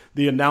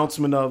the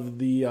announcement of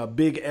the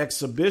big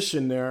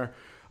exhibition there.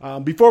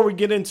 Before we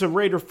get into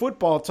Raider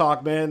football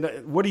talk, man,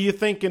 what are you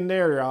thinking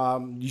there?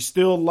 You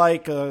still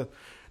like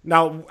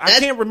now, I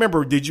can't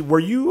remember. Were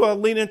you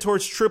leaning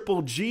towards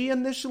Triple G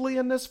initially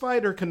in this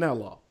fight or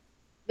Canelo?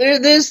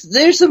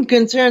 there's some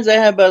concerns I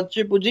have about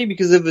Triple G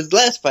because of his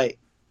last fight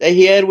that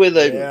he had with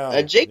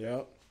a Jacob.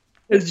 Yep.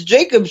 Because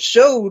Jacob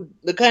showed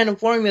the kind of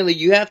formula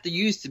you have to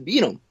use to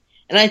beat him.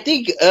 And I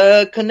think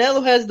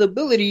Canelo has the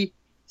ability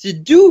to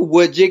do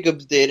what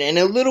Jacobs did, and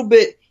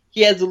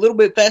he has a little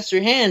bit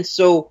faster hands.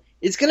 So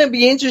it's going to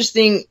be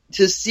interesting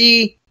to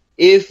see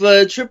if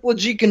Triple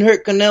G can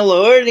hurt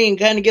Canelo early and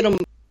kind of get him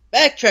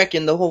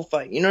backtracking the whole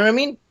fight. You know what I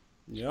mean?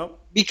 Yep.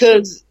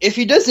 Because if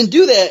he doesn't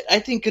do that, I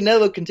think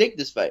Canelo can take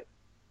this fight.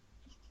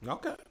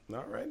 Okay.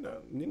 All right.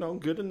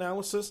 Good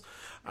analysis.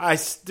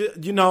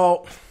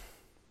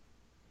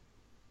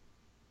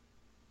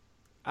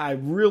 I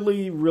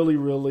really, really,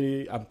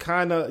 really, I'm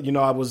kind of,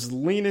 I was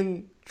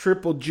leaning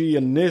Triple G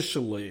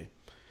initially,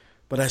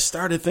 but I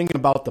started thinking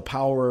about the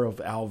power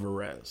of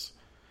Alvarez.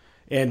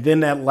 And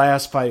then that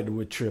last fight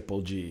with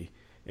Triple G.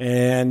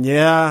 And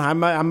I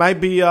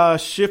might be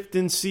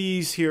shifting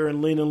seas here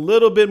and leaning a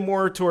little bit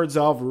more towards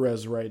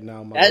Alvarez right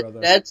now, brother.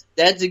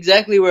 That's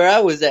exactly where I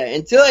was at.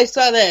 Until I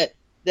saw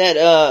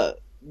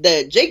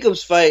that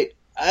Jacobs fight,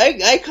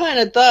 I kind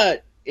of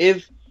thought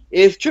if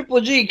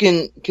Triple G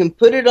can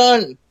put it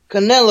on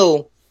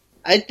Canelo,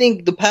 I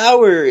think the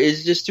power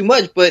is just too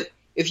much. But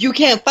if you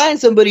can't find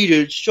somebody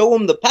to show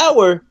him the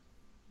power,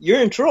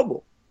 you're in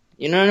trouble.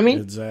 You know what I mean?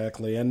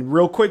 Exactly. And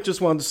real quick,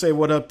 just wanted to say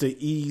what up to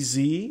EZ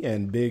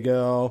and Big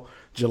L,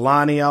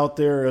 Jelani out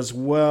there as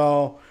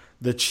well.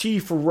 The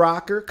Chief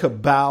Rocker,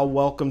 Cabal,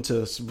 welcome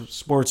to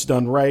Sports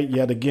Done Right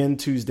yet again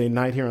Tuesday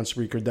night here on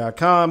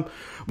Spreaker.com.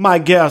 My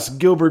guest,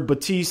 Gilbert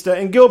Batista.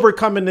 And Gilbert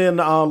coming in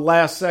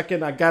last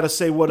second. I got to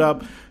say what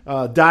up.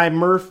 Di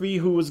Murphy,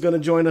 who was going to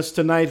join us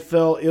tonight,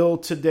 fell ill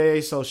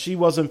today, so she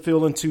wasn't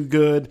feeling too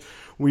good.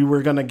 We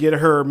were going to get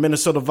her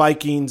Minnesota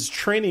Vikings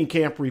training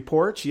camp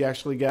report. She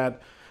actually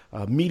got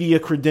media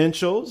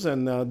credentials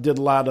and did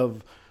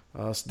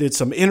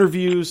some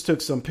interviews, took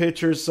some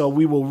pictures. So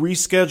we will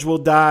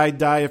reschedule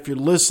Di, if you're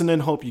listening,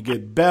 hope you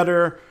get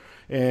better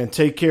and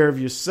take care of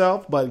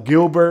yourself. But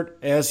Gilbert,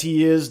 as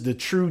he is the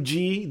true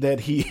G that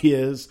he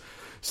is,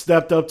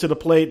 stepped up to the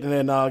plate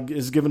and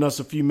is giving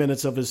us a few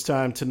minutes of his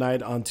time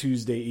tonight on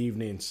Tuesday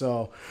evening.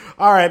 So,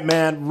 all right,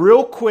 man,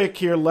 real quick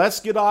here.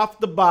 Let's get off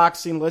the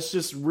boxing. Let's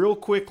just real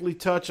quickly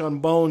touch on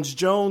Bones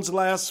Jones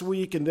last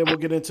week, and then we'll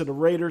get into the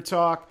Raider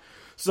talk.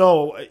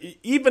 So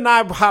even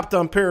I hopped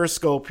on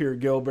Periscope here,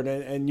 Gilbert,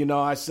 and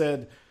I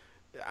said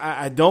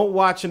I don't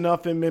watch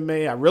enough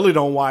MMA. I really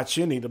don't watch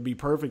any, to be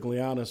perfectly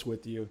honest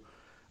with you.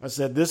 I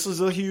said this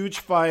is a huge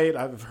fight.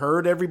 I've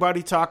heard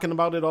everybody talking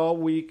about it all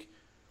week.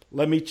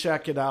 Let me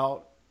check it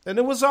out, and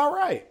it was all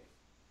right.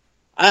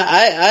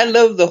 I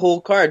love the whole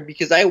card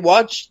because I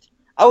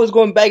was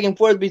going back and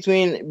forth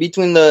between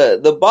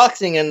the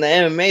boxing and the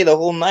MMA the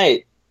whole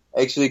night,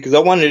 actually, because I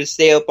wanted to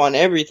stay up on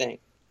everything.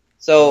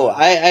 So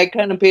I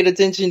kind of paid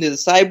attention to the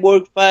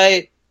Cyborg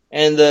fight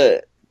and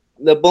the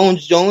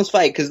Bones Jones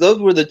fight because those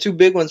were the two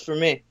big ones for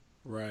me.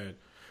 Right.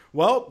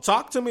 Well,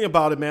 talk to me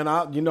about it, man.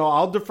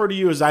 I'll defer to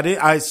you.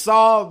 I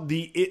saw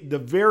the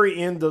very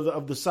end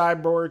of the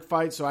Cyborg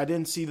fight, so I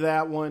didn't see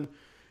that one.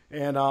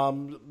 And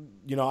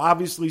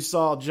obviously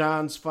saw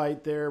John's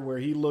fight there where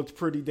he looked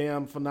pretty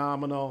damn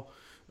phenomenal.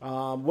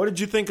 What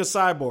did you think of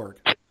Cyborg?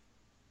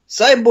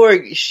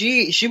 Cyborg,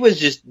 she was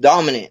just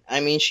dominant. I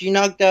mean, she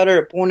knocked out her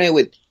opponent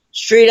with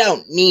straight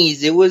out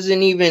knees. It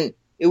wasn't even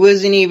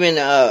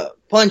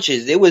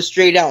punches. It was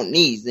straight out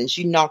knees, and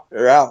she knocked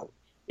her out.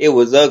 It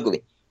was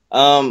ugly.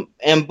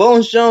 And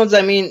Bones Jones,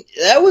 I mean,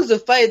 that was a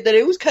fight that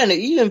it was kind of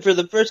even for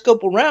the first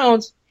couple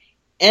rounds,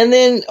 and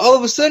then all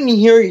of a sudden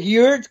he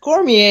hurts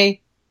Cormier,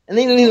 and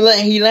then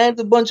he lands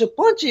a bunch of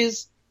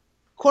punches.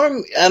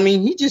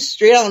 He just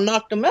straight out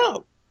knocked him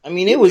out. I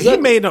mean, it was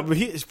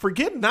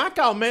forget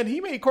knockout, man.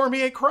 He made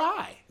Cormier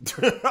cry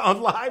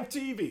on live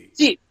TV.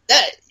 See,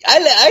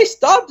 I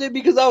stopped it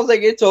because I was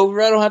like, it's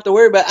over. I don't have to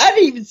worry about it. I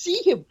didn't even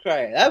see him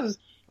cry. That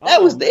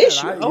was the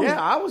issue.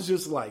 I was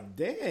just like,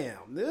 damn,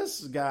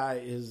 this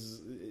guy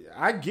is.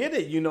 I get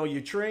it.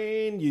 You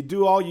train, you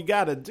do all you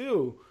got to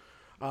do.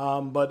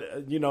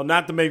 But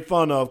not to make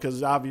fun of,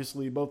 because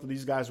obviously both of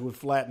these guys would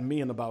flatten me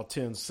in about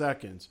 10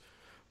 seconds.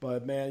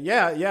 But man,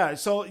 yeah.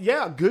 So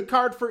yeah, good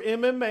card for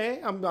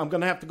MMA. I'm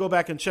gonna have to go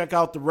back and check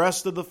out the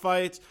rest of the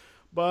fights.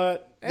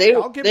 But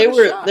I'll give it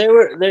a shot.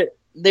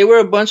 They were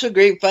a bunch of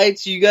great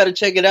fights. You got to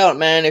check it out,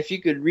 man. If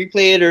you could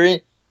replay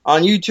it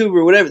on YouTube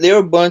or whatever, they were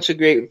a bunch of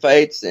great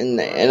fights, and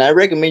I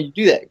recommend you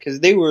do that because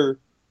they were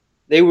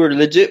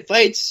legit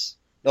fights.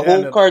 The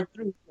whole card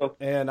through. So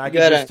and I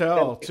can just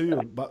tell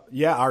too. But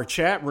yeah, our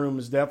chat room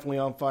is definitely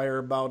on fire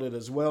about it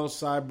as well.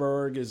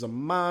 Cyborg is a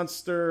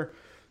monster.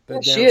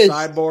 That damn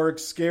Cyborg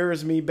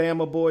scares me,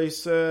 Bama Boy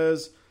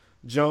says.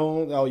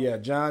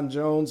 John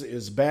Jones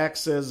is back,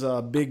 says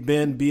Big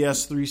Ben,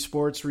 BS3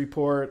 Sports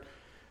Report.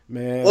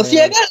 Man. Well, see,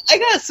 I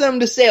got something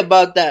to say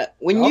about that.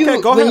 When you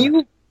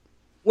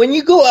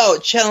go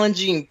out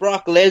challenging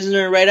Brock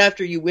Lesnar right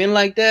after you win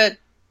like that,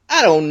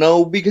 I don't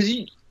know, because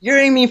you're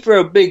aiming for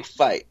a big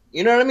fight.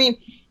 You know what I mean?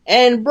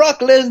 And Brock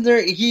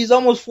Lesnar, he's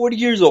almost 40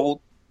 years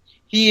old.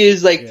 He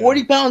is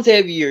 40 pounds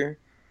heavier.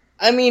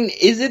 I mean,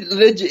 is it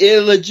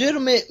a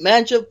legitimate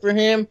matchup for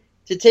him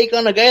to take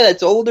on a guy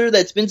that's older,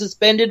 that's been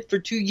suspended for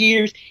 2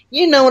 years?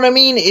 You know what I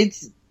mean?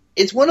 It's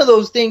one of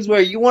those things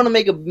where you want to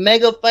make a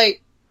mega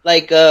fight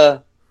like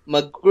McGregor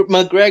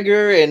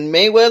and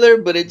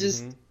Mayweather, but it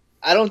just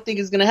I don't think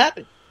it's going to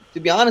happen, to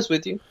be honest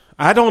with you.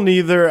 I don't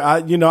either.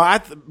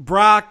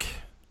 Brock,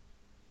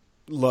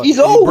 look, he's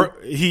old.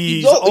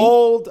 He's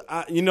old.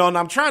 And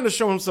I'm trying to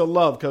show him some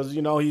love because,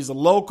 he's a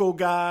local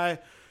guy,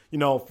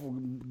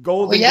 Golden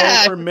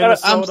Gopher,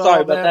 Minnesota. I'm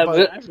sorry about that,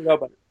 but I forgot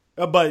about it.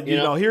 But,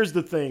 here's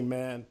the thing,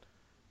 man.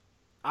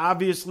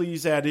 Obviously,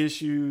 he's had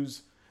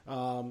issues,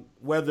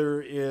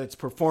 whether it's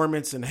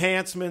performance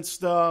enhancement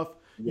stuff,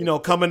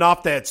 coming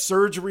off that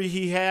surgery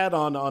he had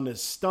on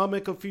his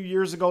stomach a few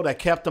years ago that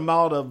kept him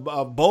out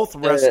of both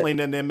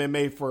wrestling and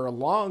MMA for a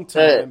long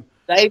time.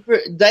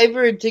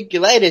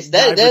 Diverticulitis.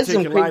 That's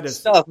some crazy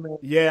stuff, man.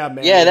 Yeah,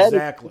 man. Yeah,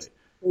 exactly.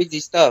 Crazy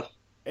stuff.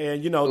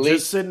 And,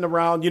 just sitting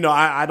around,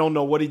 I don't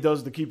know what he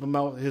does to keep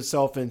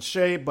himself in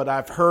shape, but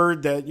I've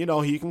heard that,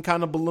 he can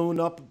kind of balloon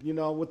up,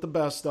 with the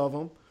best of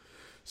them.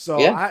 So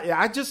yeah.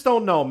 I just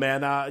don't know,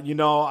 man.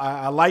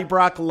 I like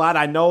Brock a lot.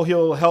 I know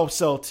he'll help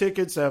sell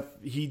tickets if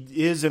he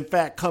is, in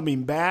fact,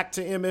 coming back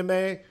to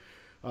MMA.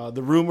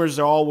 The rumors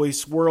are always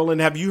swirling.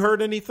 Have you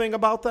heard anything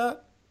about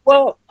that?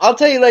 Well, I'll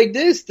tell you like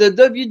this. The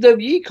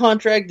WWE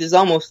contract is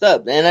almost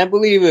up. And I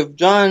believe if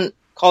John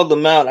called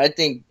them out, I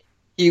think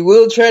he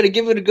will try to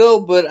give it a go.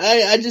 But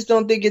I just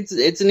don't think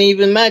it's an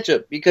even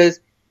matchup because,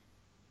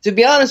 to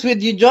be honest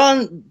with you,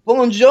 John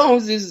Bones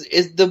Jones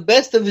is the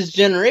best of his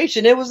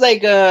generation. It was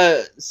like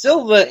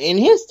Silva in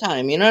his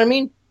time, you know what I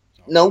mean?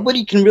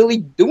 Nobody can really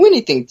do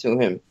anything to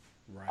him.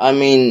 Right. I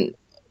mean,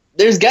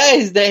 there's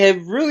guys that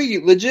have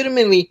really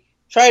legitimately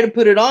tried to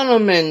put it on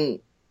him and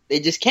they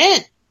just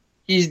can't.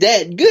 He's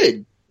that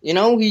good.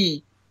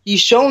 He's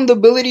shown the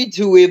ability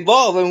to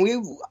evolve, and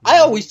I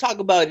always talk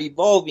about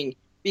evolving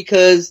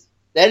because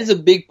that is a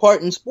big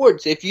part in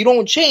sports. If you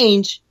don't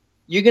change,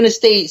 you're going to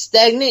stay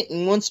stagnant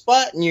in one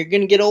spot and you're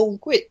going to get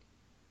old quick.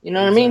 You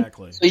know what I mean?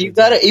 So you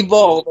got to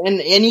evolve,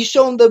 and he's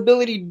shown the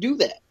ability to do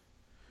that.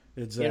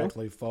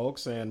 Exactly,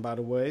 folks. And by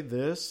the way,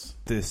 this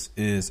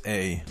is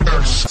a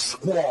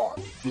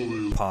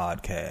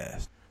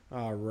podcast.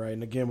 All right.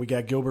 And again, we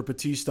got Gilbert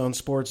Batista on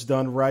Sports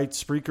Done Right,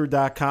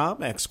 Spreaker.com,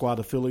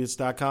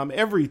 XSquadAffiliates.com.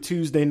 Every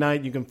Tuesday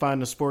night, you can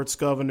find the Sports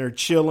Governor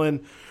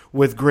chilling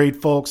with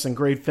great folks and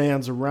great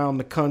fans around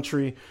the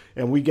country.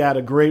 And we got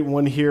a great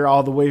one here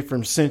all the way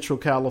from Central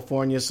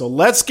California. So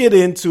let's get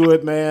into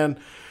it, man.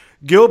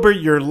 Gilbert,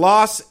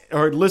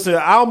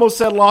 I almost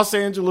said Los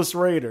Angeles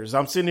Raiders.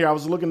 I'm sitting here, I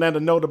was looking at a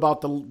note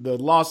about the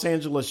Los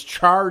Angeles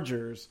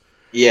Chargers.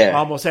 Yeah. I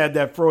almost had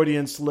that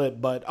Freudian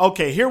slip, but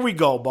okay, here we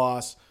go,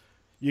 boss.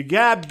 You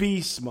got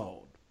Beast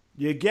Mode.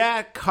 You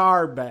got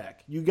Carr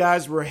back. You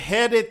guys were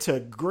headed to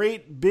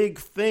great big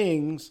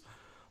things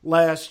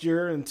last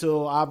year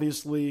until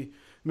obviously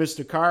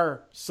Mr.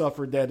 Carr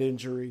suffered that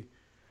injury.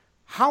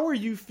 How are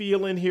you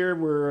feeling here?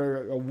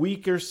 We're a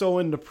week or so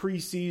into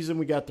preseason.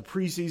 We got the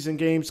preseason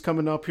games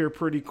coming up here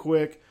pretty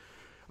quick.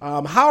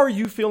 How are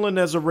you feeling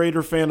as a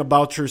Raider fan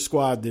about your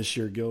squad this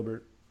year,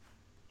 Gilbert?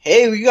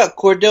 Hey, we got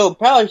Cordell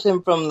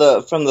Patterson from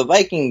the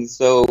Vikings,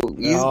 so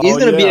he's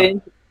going to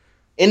be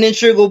an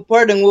integral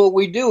part in what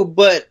we do.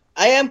 But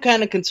I am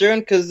kind of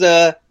concerned because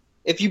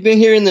if you've been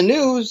hearing the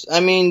news, I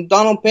mean,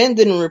 Donald Penn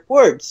didn't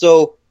report,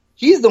 so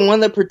he's the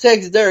one that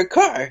protects Derek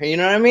Carr. You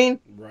know what I mean?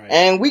 Right.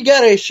 And we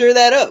got to shore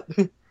that up.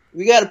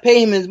 We got to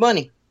pay him his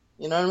money.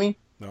 You know what I mean?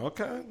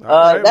 Okay.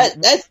 Right.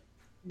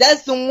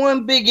 That's the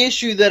one big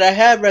issue that I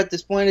have at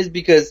this point is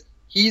because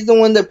he's the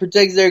one that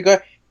protects Derek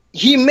Carr.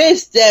 He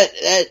missed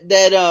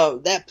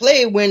that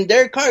play when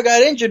Derek Carr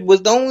got injured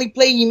was the only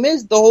play he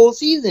missed the whole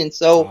season.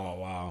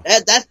 So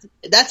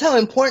that's how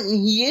important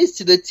he is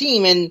to the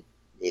team. And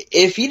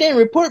if he didn't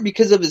report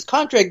because of his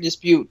contract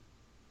dispute,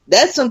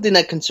 that's something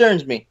that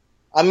concerns me.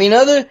 I mean,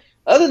 other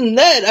than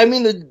that, I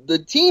mean, the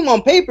team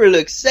on paper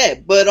looks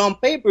set, but on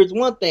paper it's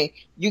one thing.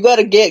 You got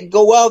to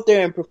go out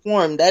there and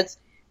perform. That's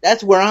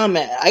where I'm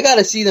at. I got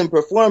to see them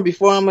perform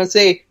before I'm going to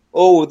say,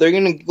 oh, they're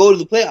going to go to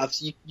the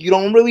playoffs. You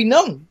don't really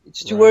know.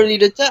 It's too early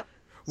to tell.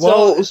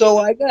 Well, so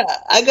I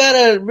got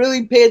to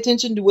really pay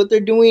attention to what they're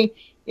doing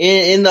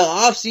in the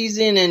off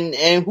season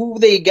and who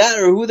they got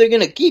or who they're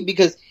going to keep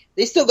because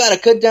they still got to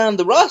cut down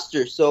the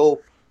roster.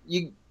 So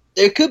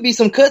there could be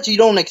some cuts you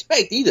don't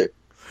expect either.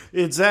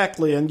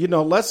 Exactly. And,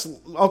 let's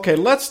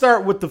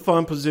start with the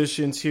fun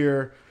positions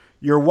here.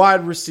 Your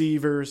wide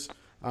receivers,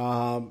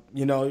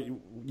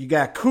 you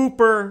got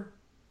Cooper,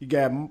 you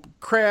got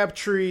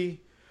Crabtree,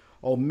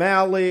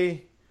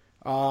 O'Malley.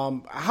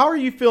 How are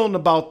you feeling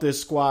about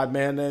this squad,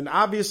 man? And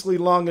obviously,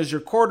 long as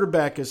your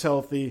quarterback is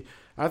healthy,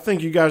 I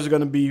think you guys are going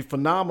to be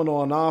phenomenal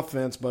on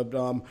offense. But,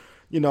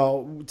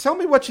 tell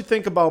me what you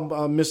think about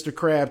Mr.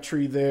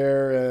 Crabtree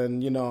there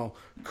and,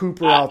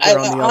 Cooper out there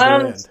on the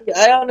other end.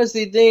 I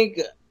honestly think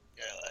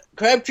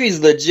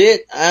Crabtree's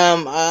legit.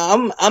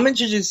 I'm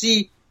interested to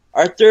see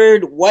our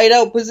third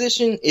wideout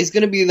position is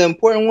going to be the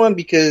important one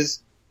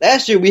because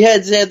last year we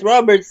had Seth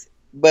Roberts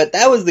but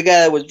that was the guy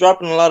that was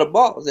dropping a lot of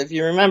balls, if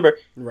you remember.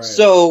 Right.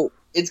 So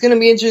it's going to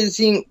be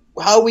interesting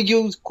how we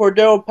use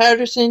Cordero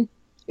Patterson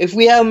if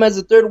we have him as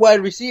a third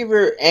wide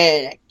receiver,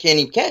 and can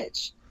he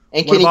catch?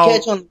 And can he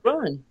catch on the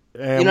run?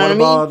 And you know what what I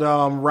mean?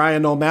 about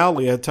Ryan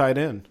O'Malley at tight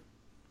end?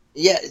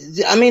 Yeah,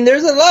 I mean,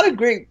 there's a lot of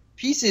great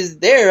pieces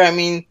there. I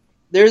mean,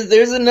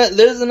 there's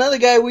another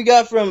guy we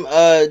got from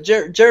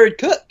Jared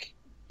Cook.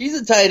 He's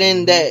a tight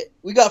end that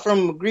we got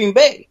from Green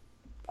Bay.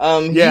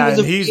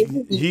 He's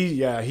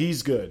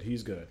good.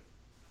 He's good.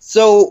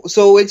 So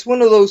it's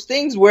one of those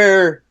things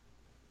where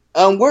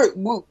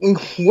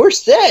we're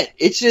set.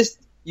 It's just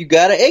you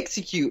got to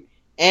execute.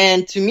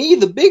 And to me,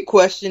 the big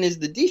question is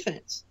the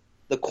defense,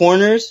 the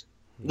corners,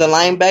 the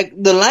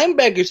linebacker. The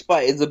linebacker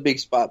spot is a big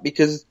spot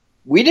because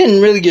we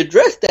didn't really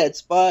address that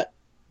spot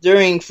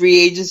during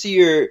free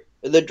agency or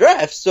the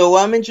draft. So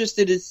I'm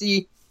interested to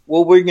see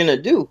what we're gonna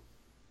do.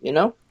 You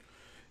know?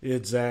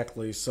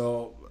 Exactly.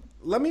 So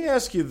let me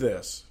ask you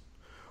this: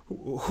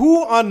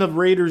 who on the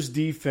Raiders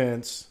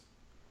defense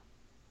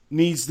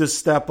needs to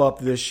step up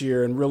this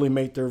year and really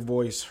make their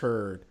voice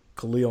heard?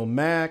 Khalil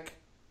Mack,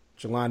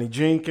 Jelani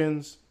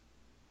Jenkins.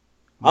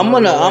 I'm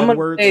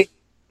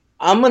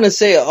gonna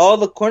say all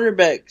the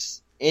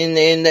cornerbacks in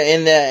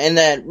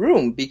that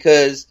room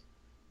because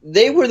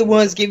they were the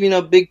ones giving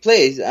up big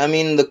plays. I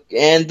mean, the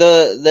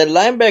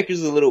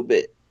linebackers a little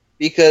bit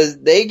because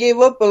they gave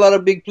up a lot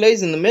of big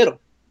plays in the middle,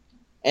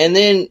 and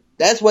then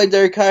that's why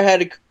Derek Carr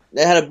had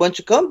a bunch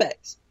of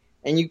comebacks.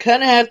 And you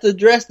kind of have to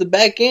address the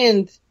back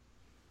end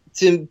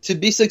to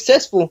be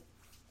successful.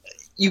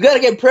 You got to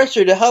get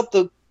pressure to help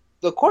the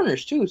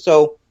corners too.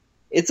 So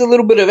it's a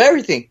little bit of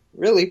everything,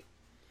 really.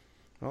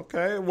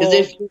 Okay, well,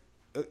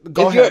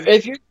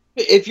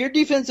 if your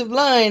defensive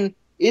line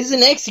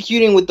isn't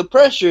executing with the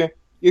pressure,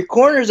 your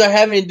corners are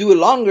having to do it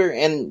longer,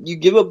 and you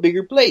give up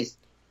bigger plays.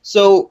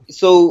 So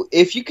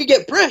if you could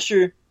get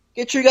pressure,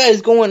 get your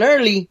guys going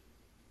early,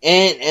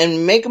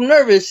 and make them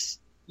nervous,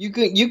 you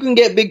can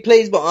get big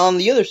plays, but on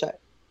the other side.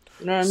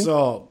 You know what I mean?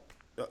 So,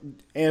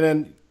 and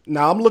then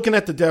now I'm looking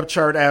at the depth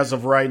chart as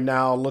of right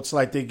now. Looks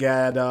like they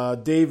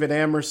got David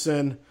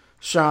Emerson,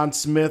 Sean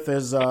Smith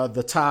as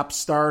the top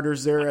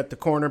starters there at the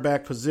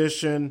cornerback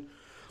position.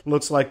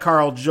 Looks like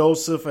Carl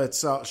Joseph at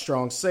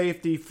strong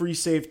safety, free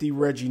safety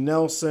Reggie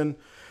Nelson.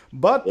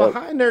 But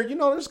behind there,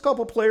 there's a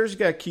couple players. You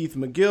got Keith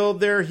McGill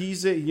there.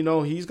 He's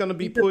going to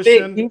be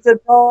pushing.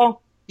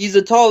 He's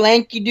a tall,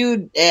 lanky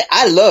dude.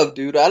 I love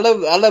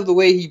the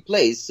way he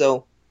plays.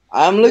 So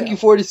I'm looking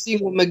forward to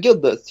seeing what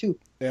McGill does too.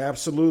 Yeah,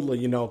 absolutely.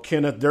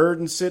 Kenneth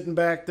Durden sitting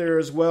back there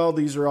as well.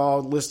 These are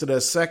all listed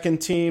as second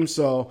team.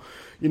 So,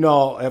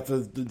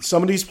 if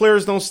some of these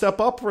players don't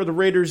step up for the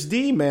Raiders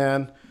D,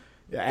 man,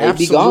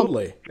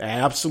 absolutely.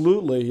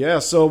 Absolutely. Yeah.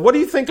 So what do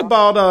you think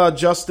about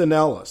Justin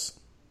Ellis?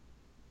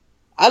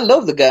 I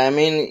love the guy. I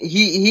mean,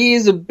 he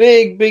is a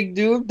big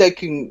dude that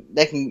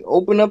can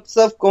open up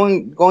stuff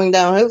going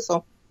downhill.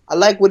 So I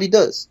like what he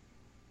does.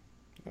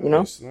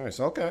 Nice.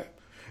 Okay.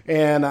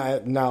 And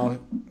now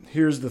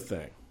here's the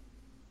thing.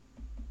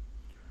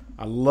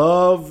 I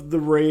love the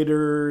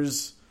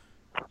Raiders'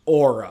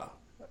 aura.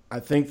 I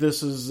think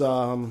this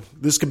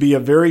could be a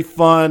very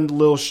fun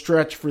little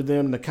stretch for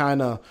them to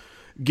kind of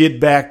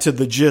get back to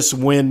the just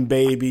win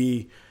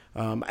baby,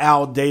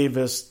 Al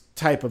Davis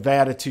type of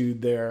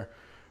attitude there.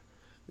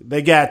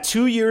 They got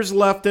 2 years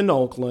left in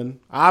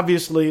Oakland.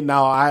 Obviously,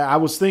 now I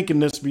was thinking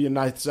this, and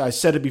I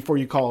said it before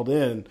you called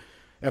in.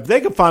 If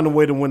they could find a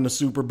way to win the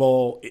Super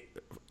Bowl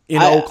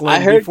in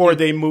Oakland before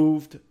they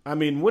moved, I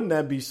mean, wouldn't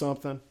that be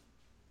something?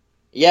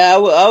 Yeah, I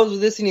was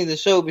listening to the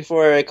show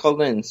before I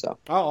called in. So,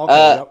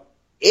 okay.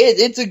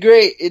 It's a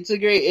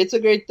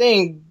great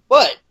thing.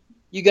 But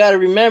you got to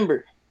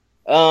remember,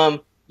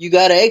 you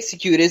got to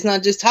execute. It's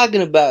not just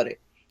talking about it.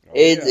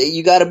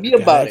 You got to be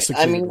about it.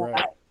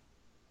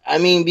 I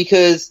mean,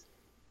 because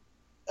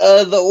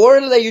the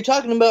order that you're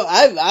talking about,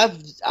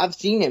 I've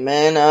seen it,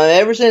 man.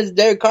 Ever since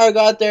Derek Carr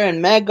got there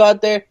and Matt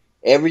got there,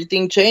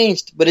 everything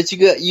changed. But it's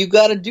you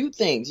got to do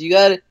things. You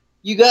got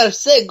to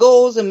set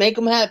goals and make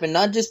them happen,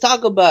 not just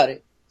talk about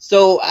it.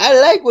 So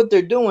I like what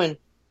they're doing.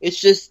 It's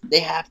just they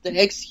have to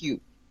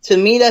execute. To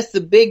me, that's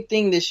the big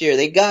thing this year.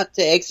 They got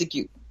to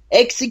execute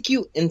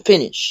and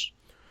finish.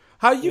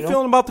 How are you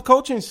feeling about the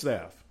coaching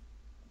staff?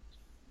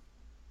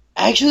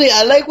 Actually,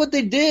 I like what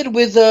they did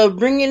with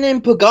bringing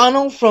in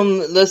Pagano from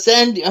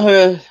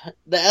the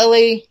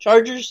LA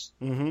Chargers.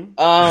 Mm-hmm.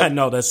 I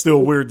know that's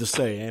still weird to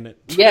say, ain't it?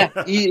 Yeah,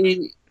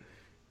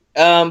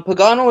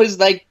 Pagano is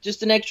like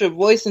just an extra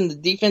voice in the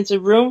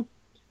defensive room,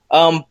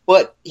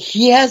 but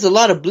he has a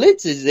lot of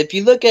blitzes. If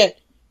you look at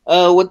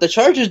what the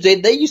Chargers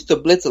did, they used to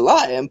blitz a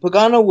lot, and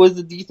Pagano was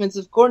the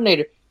defensive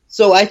coordinator.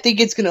 So I think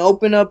it's going to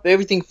open up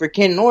everything for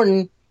Ken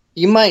Norton.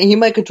 He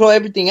might control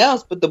everything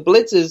else, but the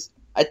blitzes,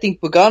 I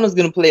think Pagano's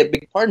going to play a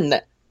big part in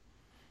that.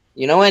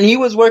 And he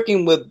was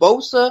working with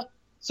Bosa,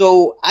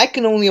 so I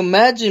can only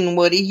imagine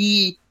what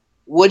he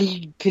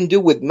can do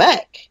with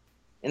Mac,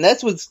 and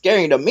that's what's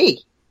scary to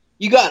me.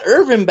 You got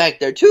Irvin back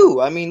there too.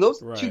 I mean,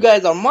 those two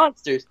guys are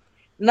monsters.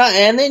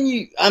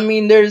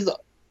 There's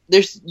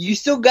you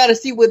still got to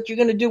see what you're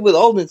going to do with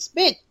Aldon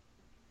Smith.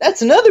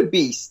 That's another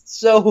beast.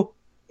 So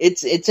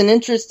it's an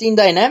interesting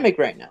dynamic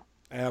right now.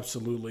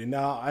 Absolutely.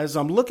 Now, as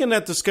I'm looking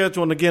at the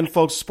schedule, and again,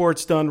 folks,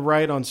 Sports Done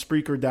Right on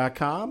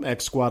Spreaker.com,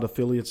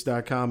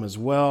 XSquadAffiliates.com as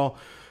well.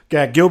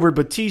 Got Gilbert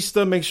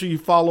Batista. Make sure you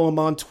follow him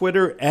on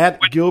Twitter at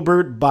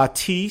Gilbert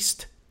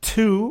Batiste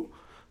 2.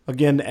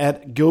 Again,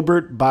 at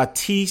Gilbert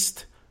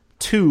Batiste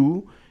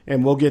 2.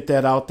 And we'll get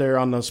that out there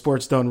on the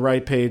Sports Done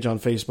Right page on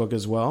Facebook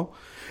as well.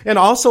 And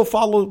also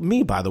follow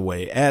me, by the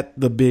way, at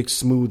the Big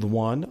Smooth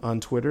 1 on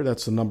Twitter.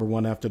 That's the number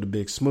 1 after the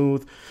Big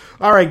Smooth.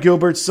 All right,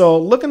 Gilbert. So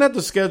looking at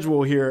the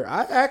schedule here,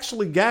 I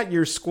actually got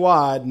your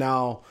squad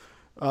now.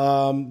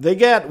 They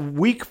got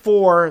week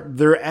 4.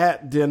 They're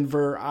at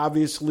Denver.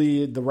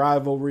 Obviously, the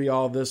rivalry,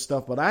 all this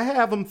stuff. But I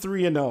have them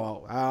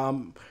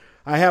 3-0.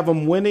 I have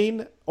them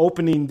winning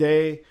opening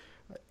day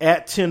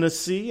at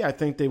Tennessee. I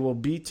think they will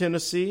beat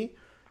Tennessee.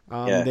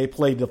 They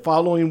played the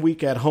following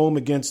week at home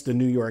against the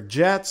New York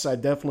Jets. I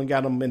definitely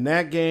got them in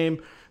that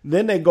game.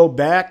 Then they go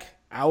back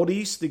out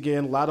east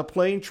again. A lot of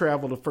plane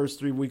travel the first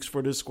 3 weeks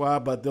for this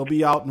squad, but they'll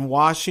be out in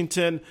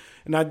Washington.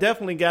 And I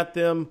definitely got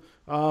them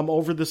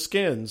over the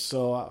Skins.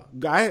 So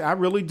I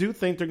really do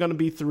think they're going to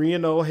be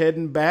 3-0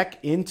 heading back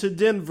into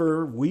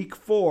Denver week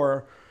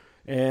 4,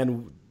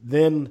 and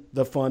then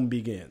the fun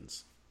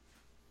begins.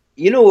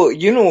 You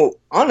know,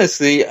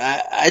 honestly,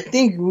 I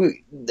think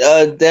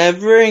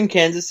Denver and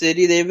Kansas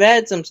City, they've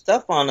had some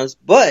stuff on us,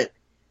 but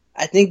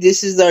I think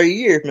this is our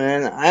year,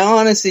 man. I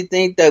honestly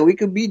think that we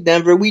could beat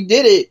Denver. We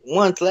did it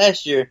once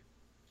last year,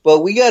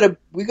 but we gotta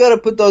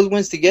put those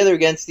wins together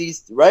against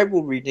these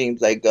rivalry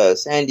teams like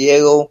San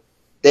Diego,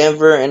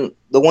 Denver, and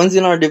the ones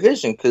in our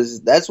division,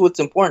 because that's what's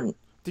important.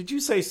 Did you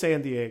say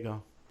San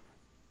Diego?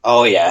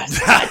 Oh yeah,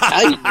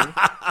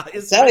 I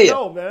tell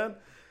you, man.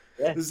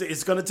 Yeah.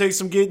 It's going to take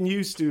some getting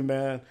used to,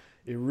 man.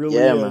 It really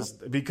is.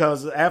 Man.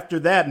 Because after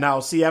that,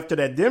 after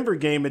that Denver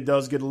game, it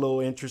does get a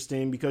little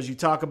interesting because you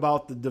talk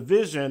about the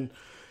division.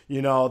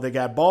 You know, they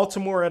got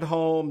Baltimore at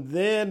home.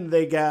 Then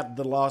they got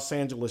the Los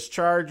Angeles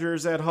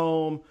Chargers at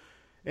home.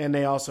 And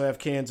they also have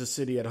Kansas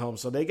City at home.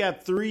 So they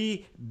got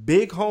 3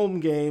 big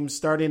home games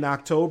starting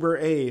October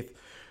 8th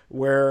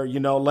where, you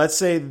know, let's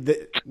say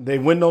they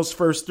win those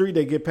first 3,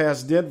 they get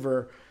past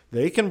Denver.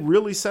 They can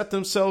really set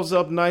themselves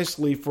up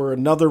nicely for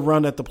another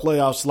run at the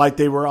playoffs like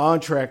they were on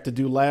track to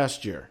do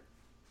last year.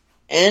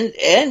 And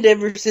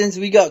ever since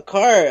we got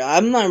Carr,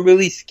 I'm not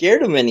really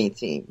scared of any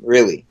team,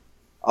 really.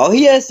 All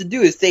he has to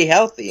do is stay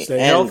healthy.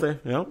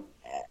 Yep.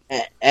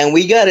 And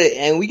we got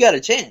a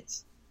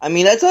chance. I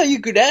mean, that's all you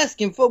could ask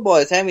in football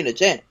is having a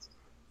chance.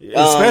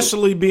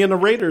 Especially being a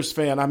Raiders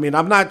fan. I mean,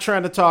 I'm not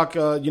trying to talk,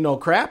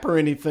 crap or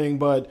anything,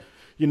 but,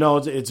 you know,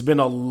 it's been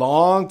a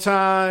long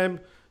time.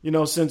 You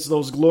know, since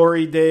those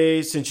glory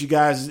days, since you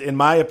guys, in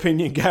my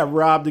opinion, got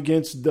robbed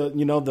against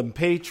the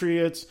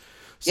Patriots.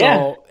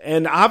 So,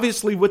 and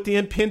obviously with the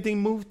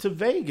impending move to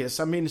Vegas,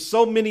 I mean,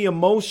 so many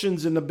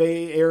emotions in the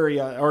Bay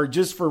Area, or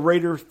just for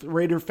Raider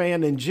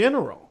fan in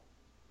general.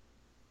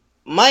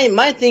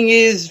 My thing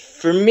is,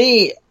 for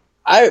me,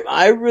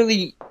 I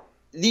really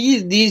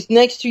these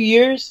next 2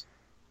 years,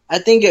 I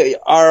think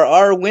are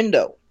our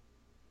window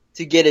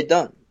to get it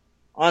done.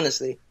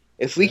 Honestly,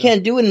 if we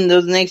can't do it in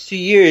those next 2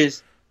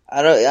 years.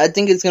 I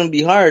think it's going to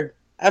be hard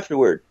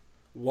afterward.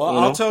 Well,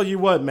 I'll tell you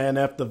what, man.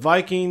 If the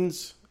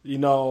Vikings,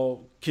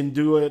 can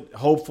do it,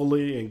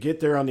 hopefully, and get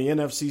there on the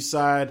NFC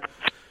side,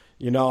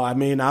 I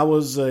mean, I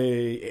was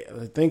I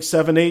think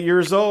 7, 8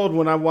 years old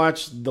when I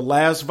watched the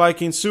last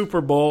Viking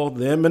Super Bowl,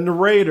 them and the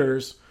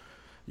Raiders.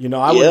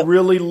 I would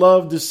really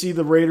love to see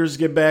the Raiders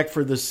get back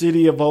for the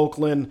city of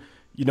Oakland.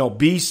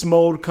 Beast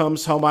mode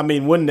comes home. I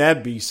mean, wouldn't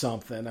that be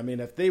something? I mean,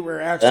 if they were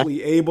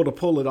actually able to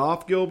pull it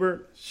off,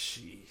 Gilbert,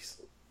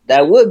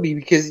 that would be,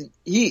 because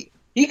he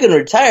can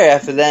retire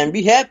after that and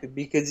be happy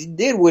because he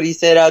did what he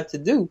set out to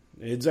do.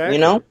 Exactly.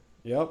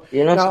 Yep.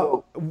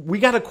 Now, we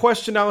got a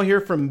question out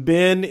here from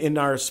Ben in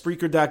our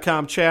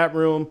Spreaker.com chat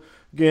room.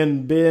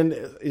 Again, Ben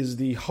is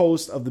the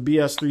host of the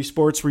BS3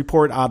 Sports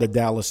Report out of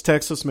Dallas,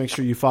 Texas. Make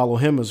sure you follow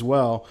him as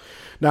well.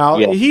 Now,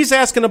 he's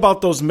asking about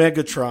those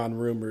Megatron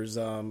rumors.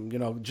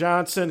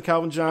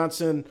 Calvin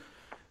Johnson,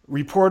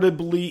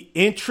 reportedly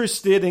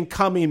interested in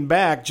coming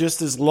back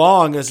just as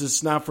long as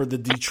it's not for the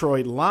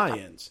Detroit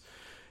Lions.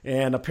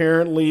 And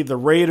apparently the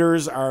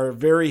Raiders are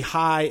very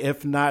high,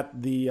 if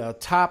not the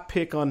top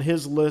pick on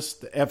his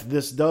list if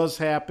this does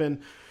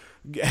happen.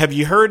 Have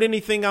you heard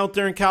anything out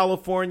there in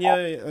California?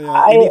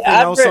 Anything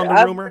else on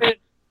the rumor?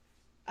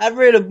 I've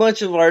read a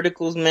bunch of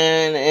articles,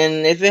 man,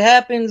 and if it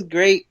happens,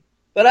 great.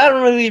 But I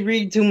don't really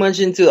read too much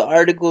into the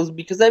articles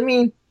because, I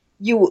mean,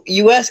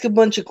 you ask a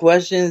bunch of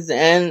questions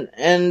and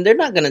they're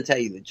not going to tell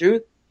you the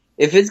truth.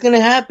 If it's going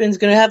to happen, it's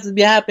going to have to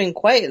be happening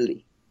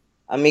quietly.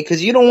 I mean,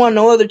 because you don't want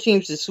no other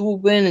teams to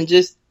swoop in and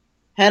just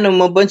hand them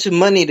a bunch of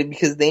money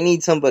because they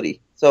need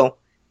somebody. So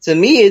to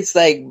me, it's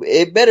like,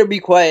 it better be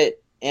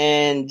quiet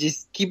and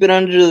just keep it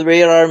under the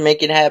radar and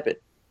make it happen.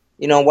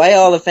 Why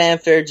all the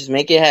fanfare? Just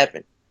make it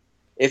happen.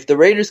 If the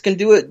Raiders can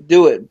do it,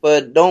 do it.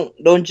 But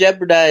don't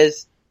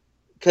jeopardize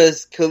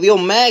because Khalil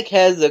Mack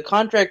has a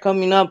contract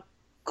coming up.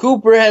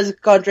 Cooper has a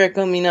contract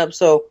coming up.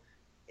 So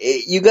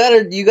you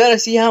gotta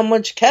see how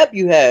much cap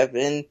you have,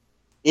 and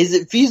is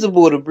it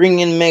feasible to bring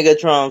in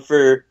Megatron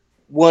for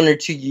 1 or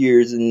 2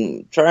 years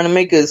and trying to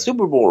make a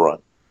Super Bowl run?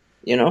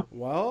 You know?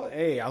 Well,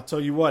 hey, I'll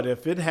tell you what.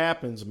 If it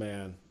happens,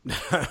 man,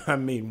 I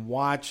mean,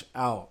 watch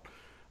out.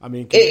 I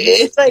mean,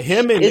 it's like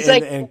him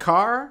and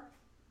Carr.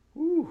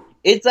 Whew.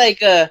 It's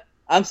like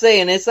I'm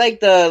saying, it's like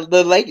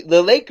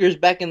the Lakers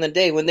back in the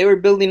day when they were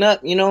building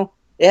up. You know,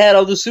 they had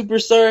all the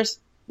superstars.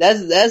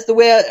 That's the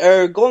way.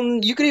 Or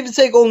Golden. You could even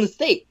say Golden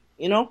State.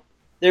 You know,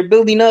 they're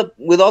building up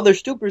with all their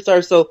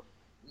superstars. So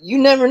you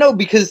never know,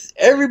 because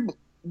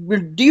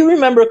do you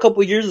remember a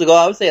couple years ago?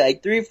 I would say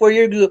like 3 or 4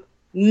 years ago,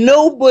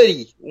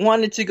 nobody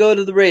wanted to go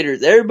to the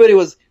Raiders. Everybody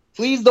was,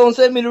 please don't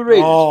send me to the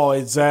Raiders. Oh,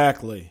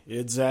 exactly.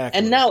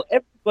 And now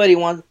everybody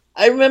wants.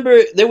 I remember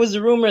there was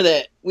a rumor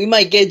that we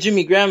might get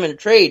Jimmy Graham in a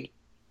trade.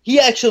 He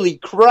actually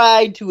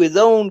cried to his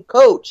own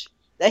coach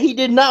that he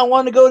did not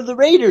want to go to the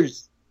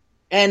Raiders.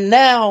 And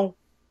now,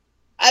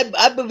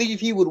 I believe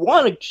he would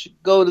want to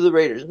go to the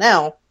Raiders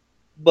now.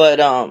 But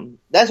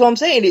that's what I'm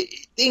saying.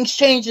 Things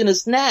change in a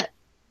snap.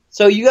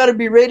 So you got to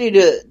be ready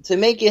to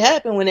make it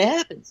happen when it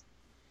happens.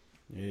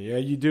 Yeah,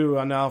 you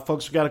do. Now,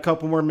 folks, we got a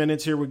couple more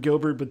minutes here with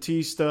Gilbert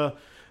Batista.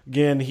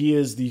 Again, he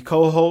is the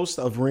co-host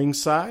of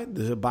Ringside,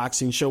 the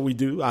boxing show we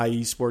do,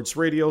 IE Sports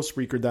Radio,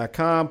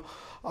 Spreaker.com.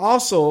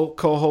 Also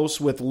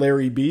co-host with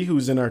Larry B.,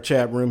 who's in our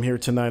chat room here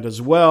tonight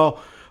as well.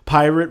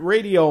 Pirate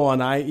Radio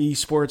on IE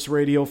Sports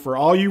Radio for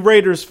all you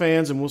Raiders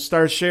fans, and we'll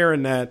start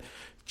sharing that.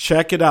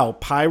 Check it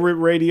out, Pirate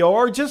Radio,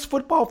 or just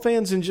football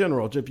fans in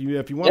general. If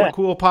you want a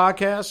cool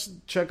podcast,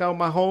 check out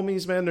my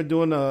homies, man. They're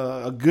doing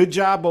a good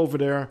job over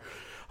there.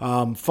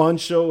 Fun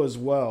show as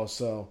well.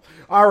 So,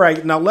 all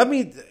right, now let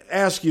me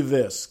ask you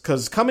this,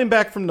 because coming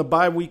back from the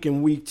bye week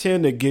in Week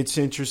 10, it gets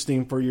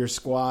interesting for your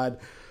squad.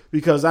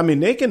 Because, I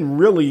mean, they can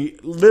really,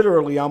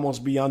 literally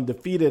almost be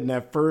undefeated in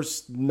that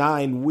first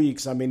 9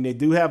 weeks. I mean, they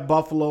do have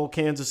Buffalo,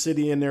 Kansas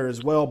City in there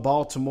as well,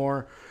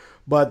 Baltimore.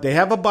 But they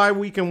have a bye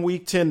week in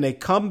Week 10. They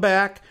come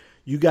back.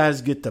 You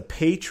guys get the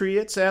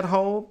Patriots at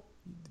home.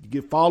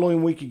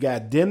 Following week, you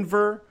got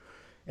Denver.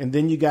 And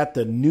then you got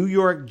the New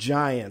York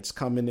Giants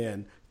coming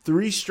in.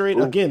 3 straight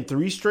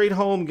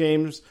home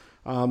games.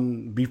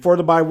 Before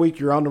the bye week,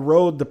 you're on the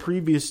road the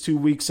previous 2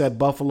 weeks at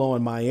Buffalo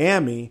and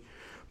Miami.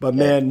 But,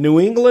 man, New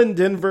England,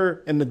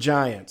 Denver, and the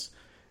Giants.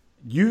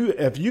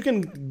 If you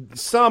can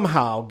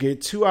somehow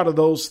get 2 out of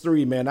those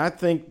 3, man, I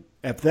think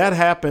if that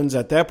happens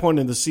at that point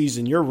in the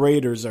season, your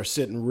Raiders are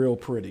sitting real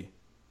pretty.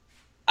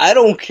 I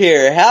don't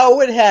care how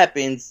it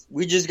happens.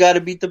 We just got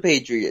to beat the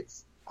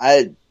Patriots.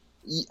 I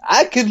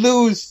could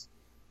lose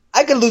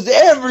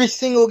every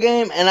single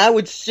game, and I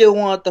would still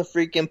want the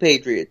freaking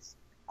Patriots.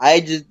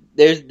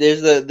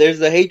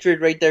 There's a hatred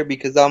right there,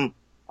 because I'm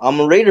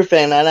a Raider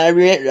fan, and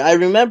I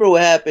remember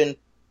what happened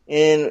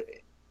in,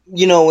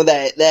 you know,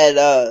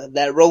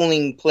 that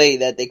rolling play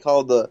that they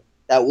called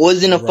that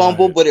wasn't a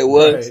fumble, but it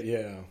was. Right,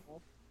 yeah.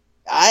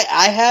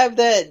 I have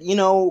that, you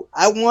know,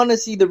 I want to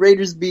see the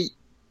Raiders beat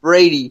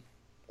Brady,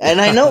 and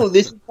I know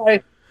this is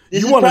probably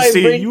you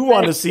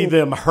want to see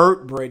them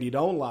hurt Brady.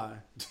 Don't lie.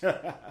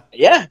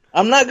 Yeah,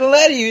 I'm not gonna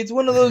lie to you. It's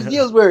one of those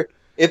deals where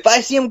if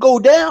I see him go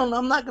down,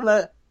 I'm not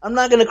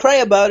gonna cry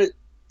about it.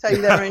 I'll tell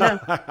you that right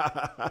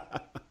now.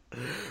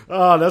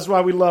 Oh, that's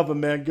why we love him,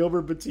 man.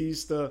 Gilbert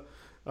Batista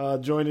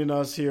joining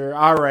us here.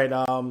 All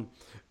right.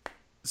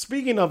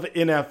 Speaking of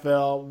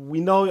NFL, we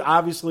know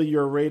obviously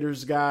you're a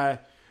Raiders guy.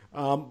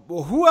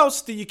 Who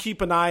else do you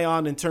keep an eye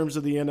on in terms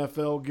of the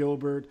NFL,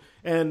 Gilbert?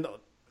 And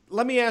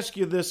let me ask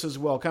you this as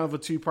well, kind of a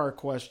 2-part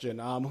question.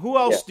 Who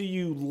else do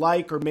you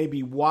like or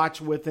maybe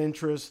watch with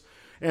interest?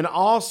 And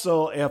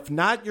also, if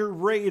not your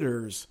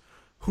Raiders,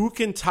 who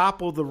can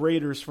topple the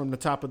Raiders from the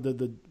top of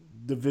the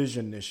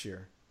division this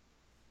year?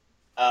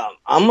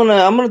 I'm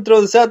gonna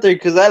throw this out there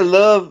because I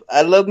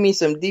love me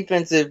some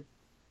defensive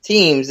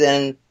teams,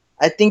 and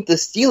I think the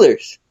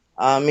Steelers.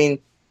 I mean,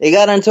 they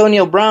got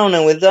Antonio Brown,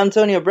 and with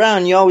Antonio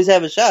Brown, you always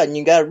have a shot, and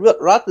you got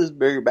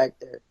Roethlisberger back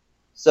there.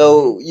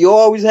 So you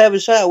always have a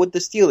shot with the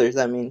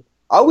Steelers. I mean,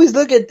 always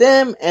look at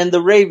them and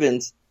the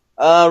Ravens.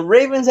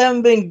 Ravens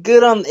haven't been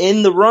good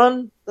in the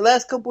run the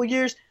last couple of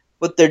years,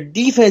 but their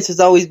defense has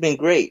always been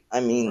great. I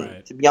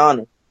mean, to be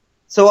honest.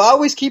 So I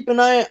always keep an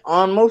eye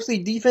on mostly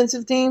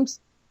defensive teams.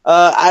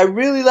 I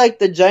really like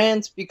the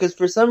Giants because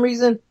for some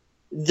reason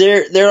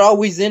they're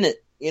always in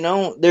it. You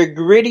know, they're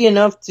gritty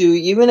enough to,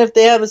 even if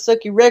they have a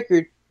sucky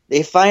record,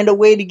 they find a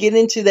way to get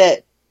into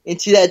that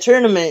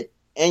tournament,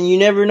 and you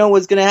never know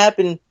what's going to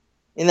happen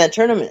in that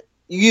tournament.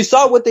 You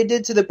saw what they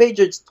did to the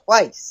Patriots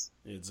twice.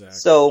 Exactly.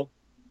 So,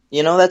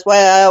 you know, that's why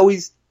I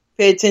always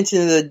pay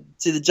attention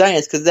to the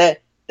Giants, because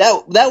that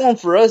one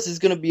for us is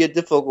going to be a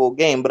difficult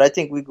game, but I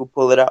think we could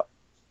pull it out.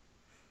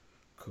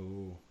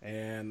 Cool.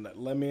 And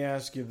let me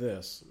ask you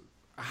this.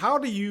 How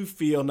do you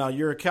feel now?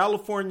 You're a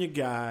California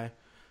guy.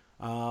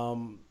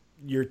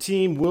 Your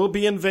team will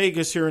be in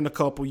Vegas here in a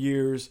couple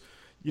years.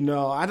 You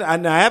know, I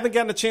haven't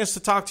gotten a chance to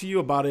talk to you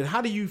about it.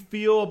 How do you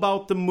feel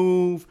about the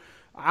move?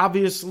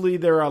 Obviously,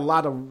 there are a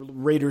lot of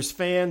Raiders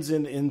fans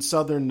in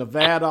southern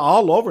Nevada,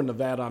 all over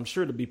Nevada, I'm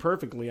sure, to be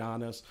perfectly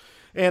honest.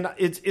 And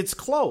it's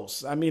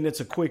close. I mean, it's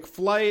a quick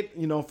flight,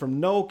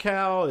 from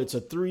NoCal. It's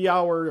a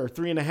 3-hour or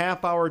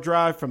 3.5-hour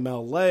drive from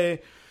LA.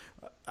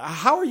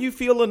 How are you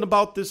feeling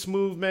about this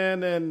move,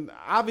 man? And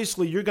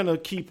obviously, you're going to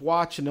keep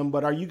watching them,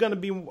 but are you going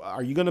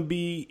to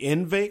be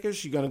in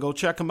Vegas? You going to go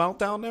check them out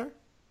down there?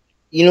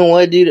 You know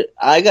what, dude?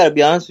 I gotta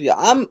be honest with you.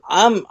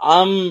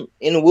 I'm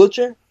in a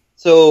wheelchair,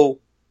 so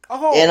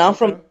I'm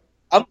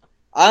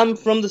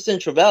from the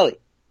Central Valley,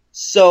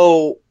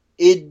 so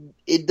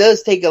it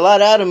does take a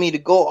lot out of me to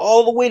go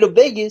all the way to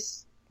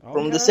Vegas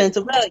from the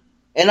Central Valley.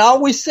 And I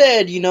always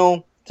said,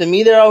 to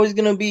me, they're always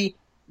gonna be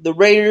the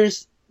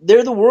Raiders.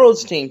 They're the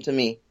world's team to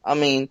me. I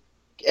mean,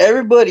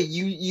 everybody,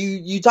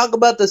 you talk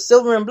about the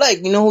silver and black.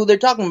 You know who they're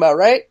talking about,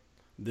 right?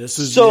 This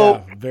is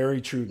very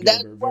true,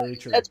 Gilbert. Very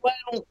true. That's why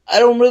I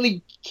don't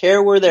really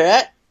care where they're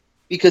at,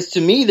 because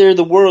to me they're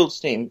the world's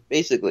team,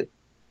 basically.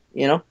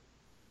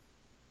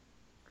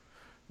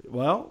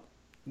 Well,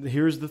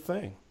 here's the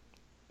thing.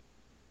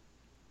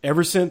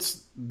 Ever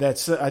since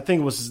I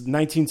think it was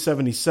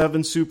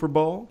 1977 Super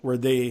Bowl,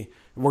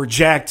 where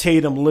Jack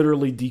Tatum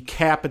literally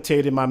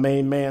decapitated my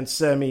main man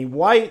Sammy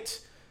White,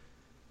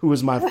 who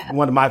was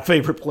one of my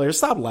favorite players.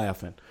 Stop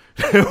laughing.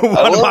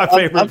 One of my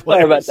favorite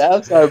players.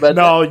 I'm sorry about that.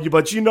 No,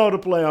 but you know the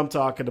play I'm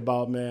talking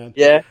about, man.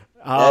 Yeah.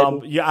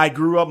 I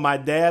grew up. My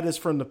dad is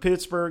from the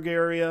Pittsburgh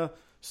area,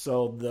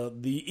 so the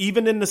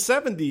even in the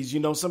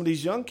 70s, some of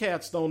these young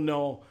cats don't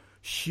know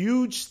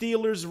huge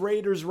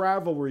Steelers-Raiders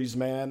rivalries,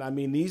 man. I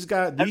mean, these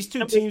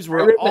two teams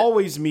were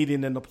always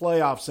meeting in the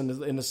playoffs in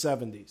the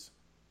 70s.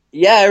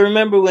 Yeah, I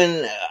remember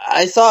when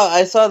I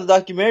saw the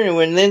documentary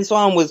when Lynn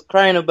Swann was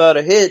crying about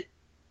a hit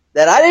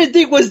that I didn't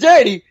think was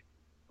dirty.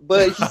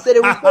 But he said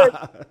it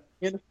was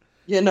good.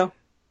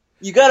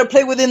 You got to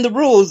play within the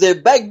rules.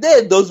 And back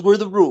then, those were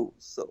the rules.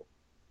 So,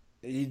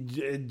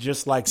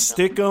 just like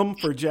stick 'em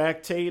for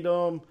Jack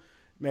Tatum,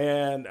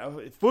 man.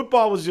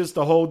 Football was just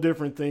a whole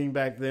different thing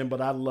back then.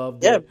 But I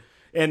loved it.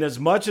 And as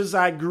much as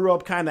I grew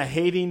up kind of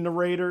hating the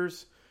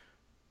Raiders,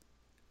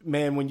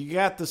 man, when you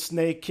got the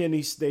Snake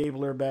Kenny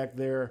Stabler back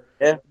there,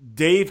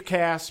 Dave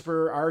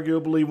Casper,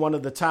 arguably one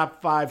of the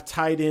top 5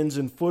 tight ends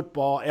in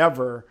football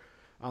ever.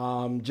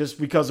 Just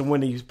because of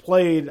when he's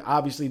played,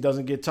 obviously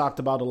doesn't get talked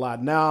about a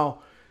lot now.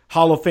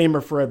 Hall of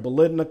Famer Fred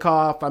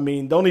Biletnikoff. I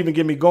mean, don't even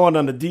get me going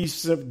on the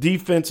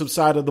defensive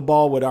side of the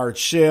ball with Art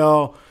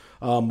Shell,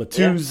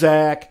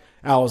 Matuzak,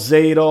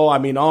 Alzado. I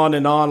mean, on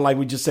and on. Like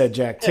we just said,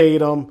 Jack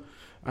Tatum.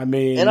 I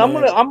mean, and I'm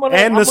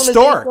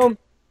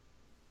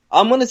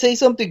gonna say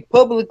something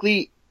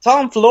publicly.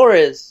 Tom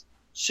Flores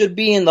should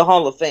be in the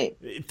Hall of Fame.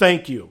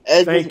 Thank you.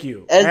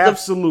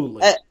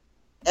 Absolutely.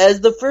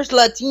 As the first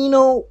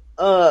Latino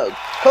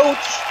coach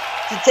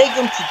to take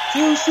him to 2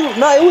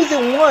 it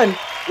wasn't 1,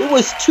 it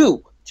was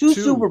 2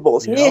 Super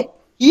Bowls. Yep.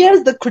 He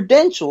has the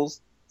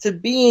credentials to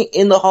be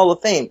in the Hall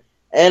of Fame,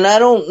 and I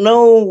don't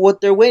know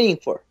what they're waiting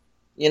for,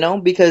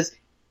 because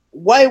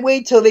why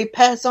wait till they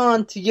pass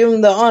on to give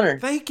him the honor?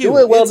 Thank you. Do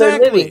it while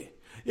exactly. they're living.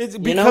 It's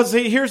because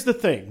here's the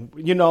thing,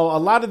 a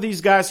lot of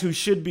these guys who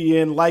should be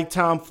in, like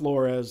Tom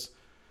Flores,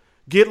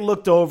 get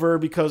looked over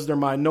because they're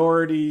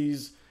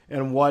minorities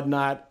and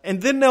whatnot,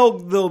 and then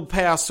they'll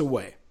pass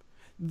away.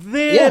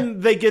 Then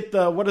they get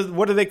the what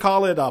do they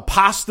call it?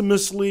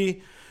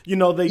 Posthumously,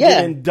 they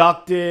get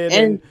inducted,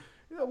 and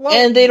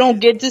they don't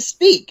get to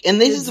speak.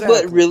 And this is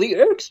what really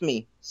irks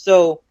me.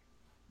 So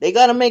they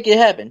got to make it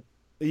happen.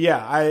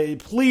 Yeah,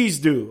 please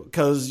do,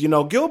 because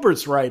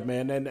Gilbert's right,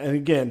 man. And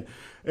again,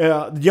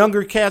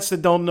 younger cats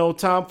that don't know,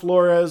 Tom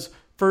Flores,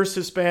 first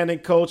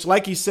Hispanic coach,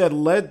 like he said,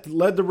 led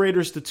the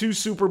Raiders to 2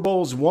 Super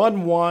Bowls,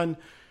 won 1.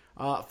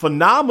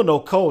 Phenomenal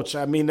coach.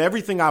 I mean,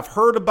 everything I've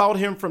heard about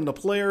him from the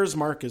players,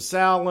 Marcus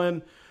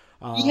Allen,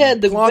 he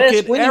had the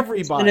Plunkett,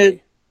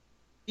 everybody.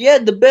 He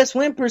had the best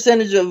win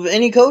percentage of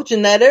any coach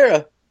in that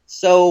era.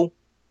 So,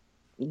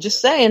 just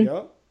saying.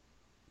 Yeah.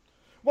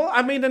 Well,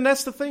 I mean, and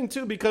that's the thing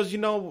too, because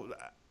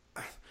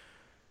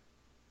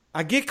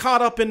I get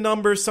caught up in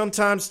numbers,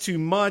 sometimes too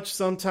much,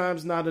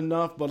 sometimes not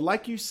enough. But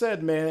like you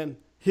said, man,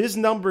 his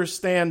numbers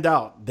stand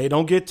out. They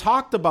don't get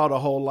talked about a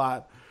whole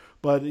lot.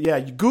 But, yeah,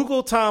 you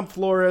Google Tom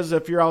Flores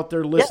if you're out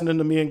there listening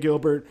to me and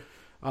Gilbert.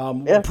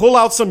 Pull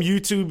out some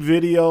YouTube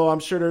video. I'm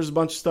sure there's a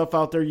bunch of stuff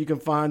out there you can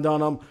find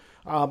on him.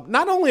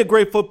 Not only a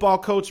great football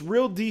coach,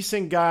 real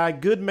decent guy,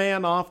 good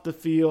man off the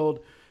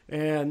field.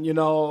 And,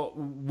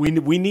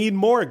 we need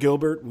more,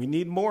 Gilbert. We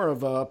need more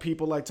of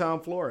people like Tom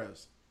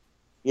Flores.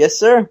 Yes,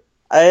 sir.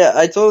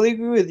 I totally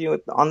agree with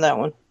you on that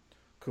one.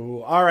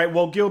 Cool. All right.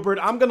 Well, Gilbert,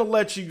 I'm going to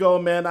let you go,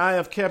 man. I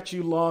have kept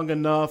you long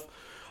enough.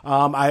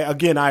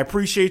 I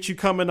appreciate you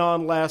coming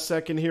on last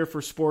second here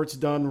for Sports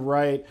Done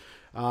Right.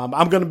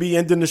 I'm going to be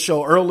ending the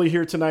show early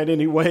here tonight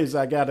anyways.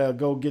 I got to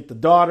go get the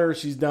daughter.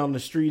 She's down the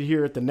street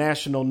here at the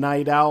National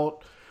Night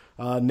Out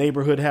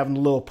neighborhood having a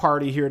little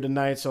party here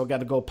tonight, so I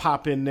got to go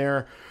pop in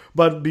there.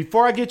 But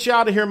before I get you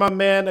out of here, my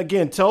man,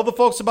 again, tell the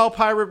folks about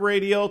Pirate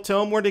Radio. Tell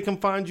them where they can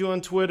find you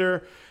on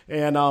Twitter.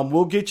 And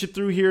we'll get you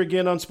through here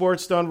again on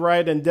Sports Done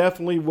Right. And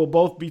definitely we'll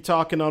both be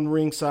talking on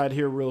Ringside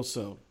here real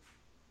soon.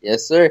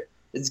 Yes, sir.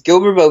 It's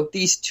Gilbert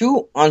Bautista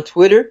 2 on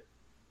Twitter.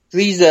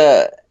 Please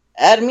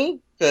add me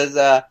because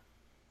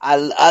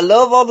I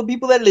love all the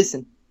people that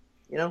listen.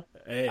 You know,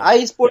 hey.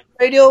 IE Sports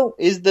Radio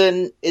is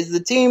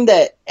the team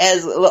that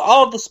has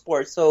all the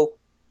sports. So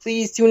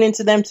please tune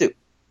into them too.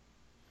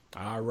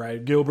 All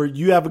right, Gilbert,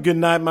 you have a good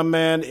night, my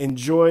man.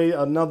 Enjoy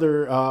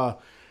another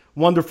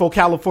wonderful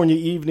California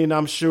evening,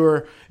 I'm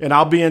sure. And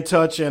I'll be in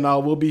touch, and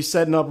we'll be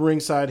setting up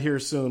Ringside here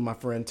soon, my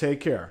friend. Take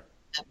care.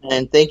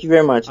 And thank you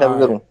very much. Have a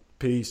good one.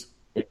 Peace.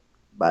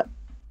 Bye.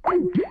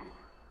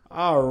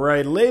 All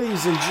right,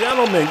 ladies and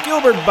gentlemen,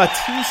 Gilbert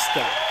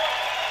Bautista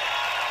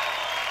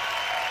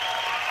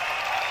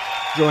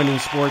joining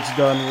Sports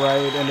Done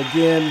Right. And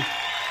again,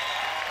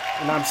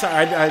 and I'm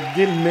sorry, I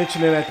didn't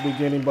mention it at the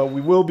beginning, but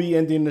we will be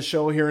ending the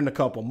show here in a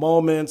couple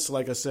moments.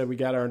 Like I said, we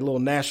got our little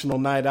national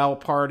night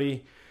out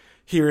party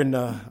here in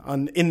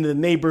the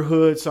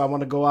neighborhood. So I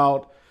want to go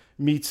out,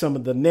 meet some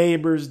of the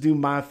neighbors, do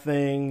my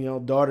thing. You know,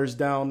 daughter's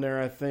down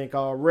there, I think,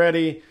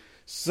 already.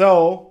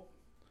 So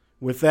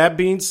with that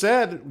being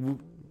said,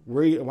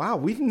 we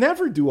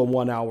never do a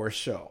 1 hour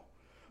show,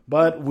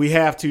 but we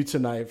have to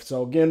tonight.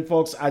 So again,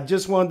 folks, I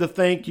just wanted to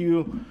thank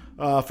you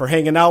for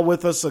hanging out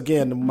with us.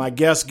 Again, my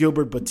guest,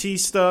 Gilbert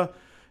Bautista.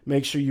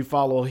 Make sure you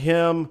follow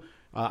him.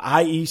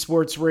 IE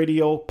Sports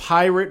Radio,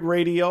 Pirate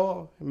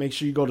Radio. Make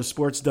sure you go to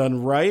Sports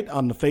Done Right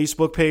on the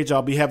Facebook page.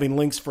 I'll be having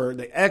links for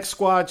the X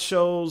Squad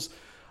shows,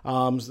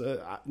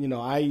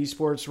 IE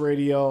Sports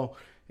Radio,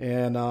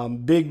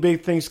 and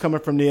big things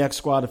coming from the X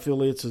Squad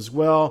affiliates as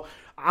well.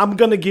 I'm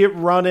going to get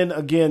running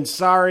again.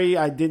 Sorry,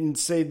 I didn't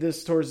say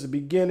this towards the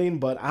beginning,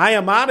 but I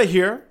am out of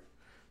here.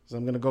 So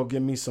I'm going to go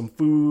get me some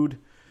food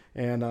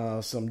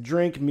and some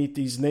drink, meet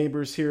these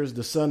neighbors here as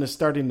the sun is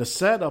starting to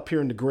set up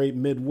here in the great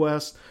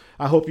Midwest.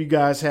 I hope you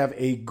guys have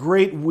a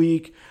great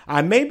week.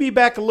 I may be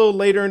back a little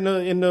later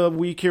in the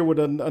week here with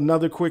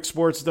another quick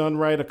Sports Done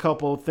Right. A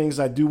couple of things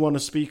I do want to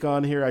speak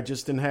on here. I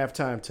just didn't have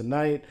time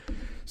tonight.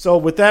 So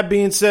with that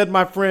being said,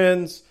 my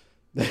friends,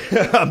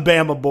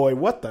 Bama boy,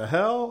 what the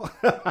hell?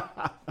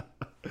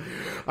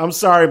 I'm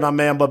sorry, my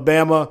man, but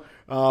Bama,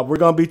 we're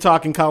going to be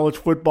talking college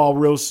football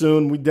real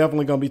soon. We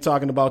definitely going to be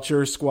talking about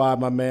your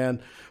squad, my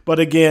man. But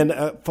again,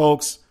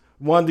 folks,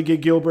 wanted to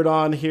get Gilbert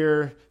on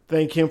here.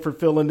 Thank him for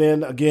filling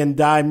in. Again,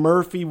 Di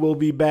Murphy will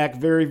be back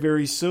very,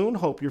 very soon.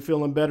 Hope you're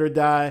feeling better,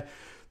 Di.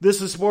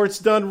 This is Sports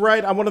Done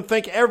Right. I want to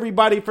thank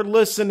everybody for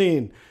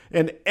listening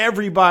and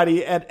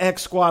everybody at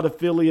X Squad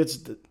affiliates,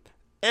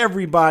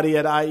 everybody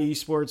at IE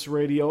Sports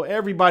Radio,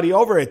 everybody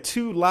over at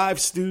 2 Live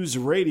Stews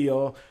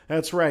Radio.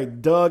 That's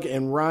right, Doug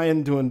and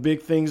Ryan doing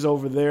big things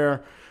over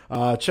there.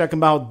 Check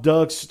them out,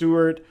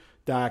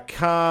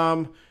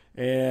 DougStewart.com.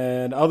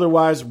 And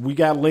otherwise, we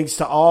got links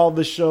to all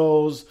the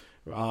shows,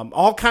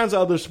 all kinds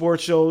of other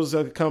sports shows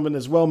that are coming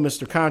as well.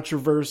 Mr.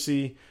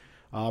 Controversy,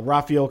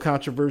 Raphael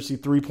Controversy,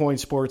 3-Point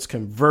Sports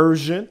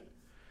Conversion.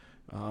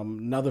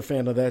 Another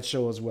fan of that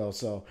show as well.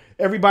 So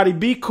everybody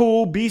be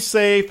cool, be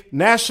safe.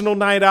 National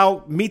night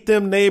out. Meet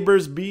them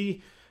neighbors.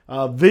 Be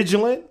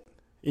vigilant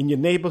in your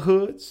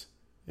neighborhoods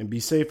and be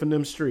safe in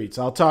them streets.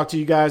 I'll talk to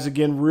you guys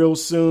again real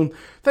soon.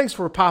 Thanks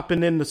for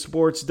popping in the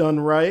Sports Done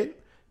Right.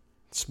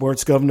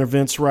 Sports Governor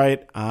Vince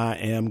Wright, I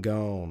am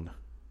gone.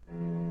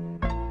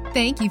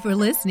 Thank you for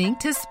listening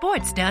to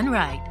Sports Done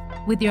Right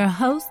with your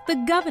host, the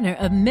governor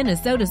of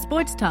Minnesota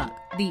Sports Talk,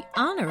 the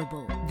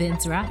Honorable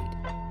Vince Wright.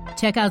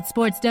 Check out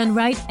Sports Done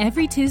Right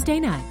every Tuesday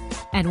night.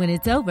 And when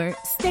it's over,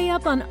 stay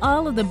up on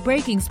all of the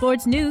breaking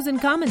sports news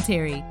and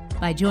commentary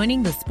by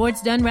joining the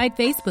Sports Done Right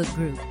Facebook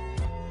group.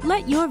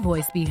 Let your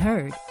voice be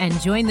heard and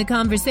join the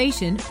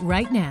conversation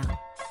right now.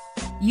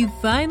 You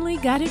finally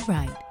got it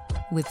right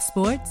with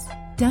Sports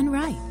Done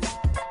Right.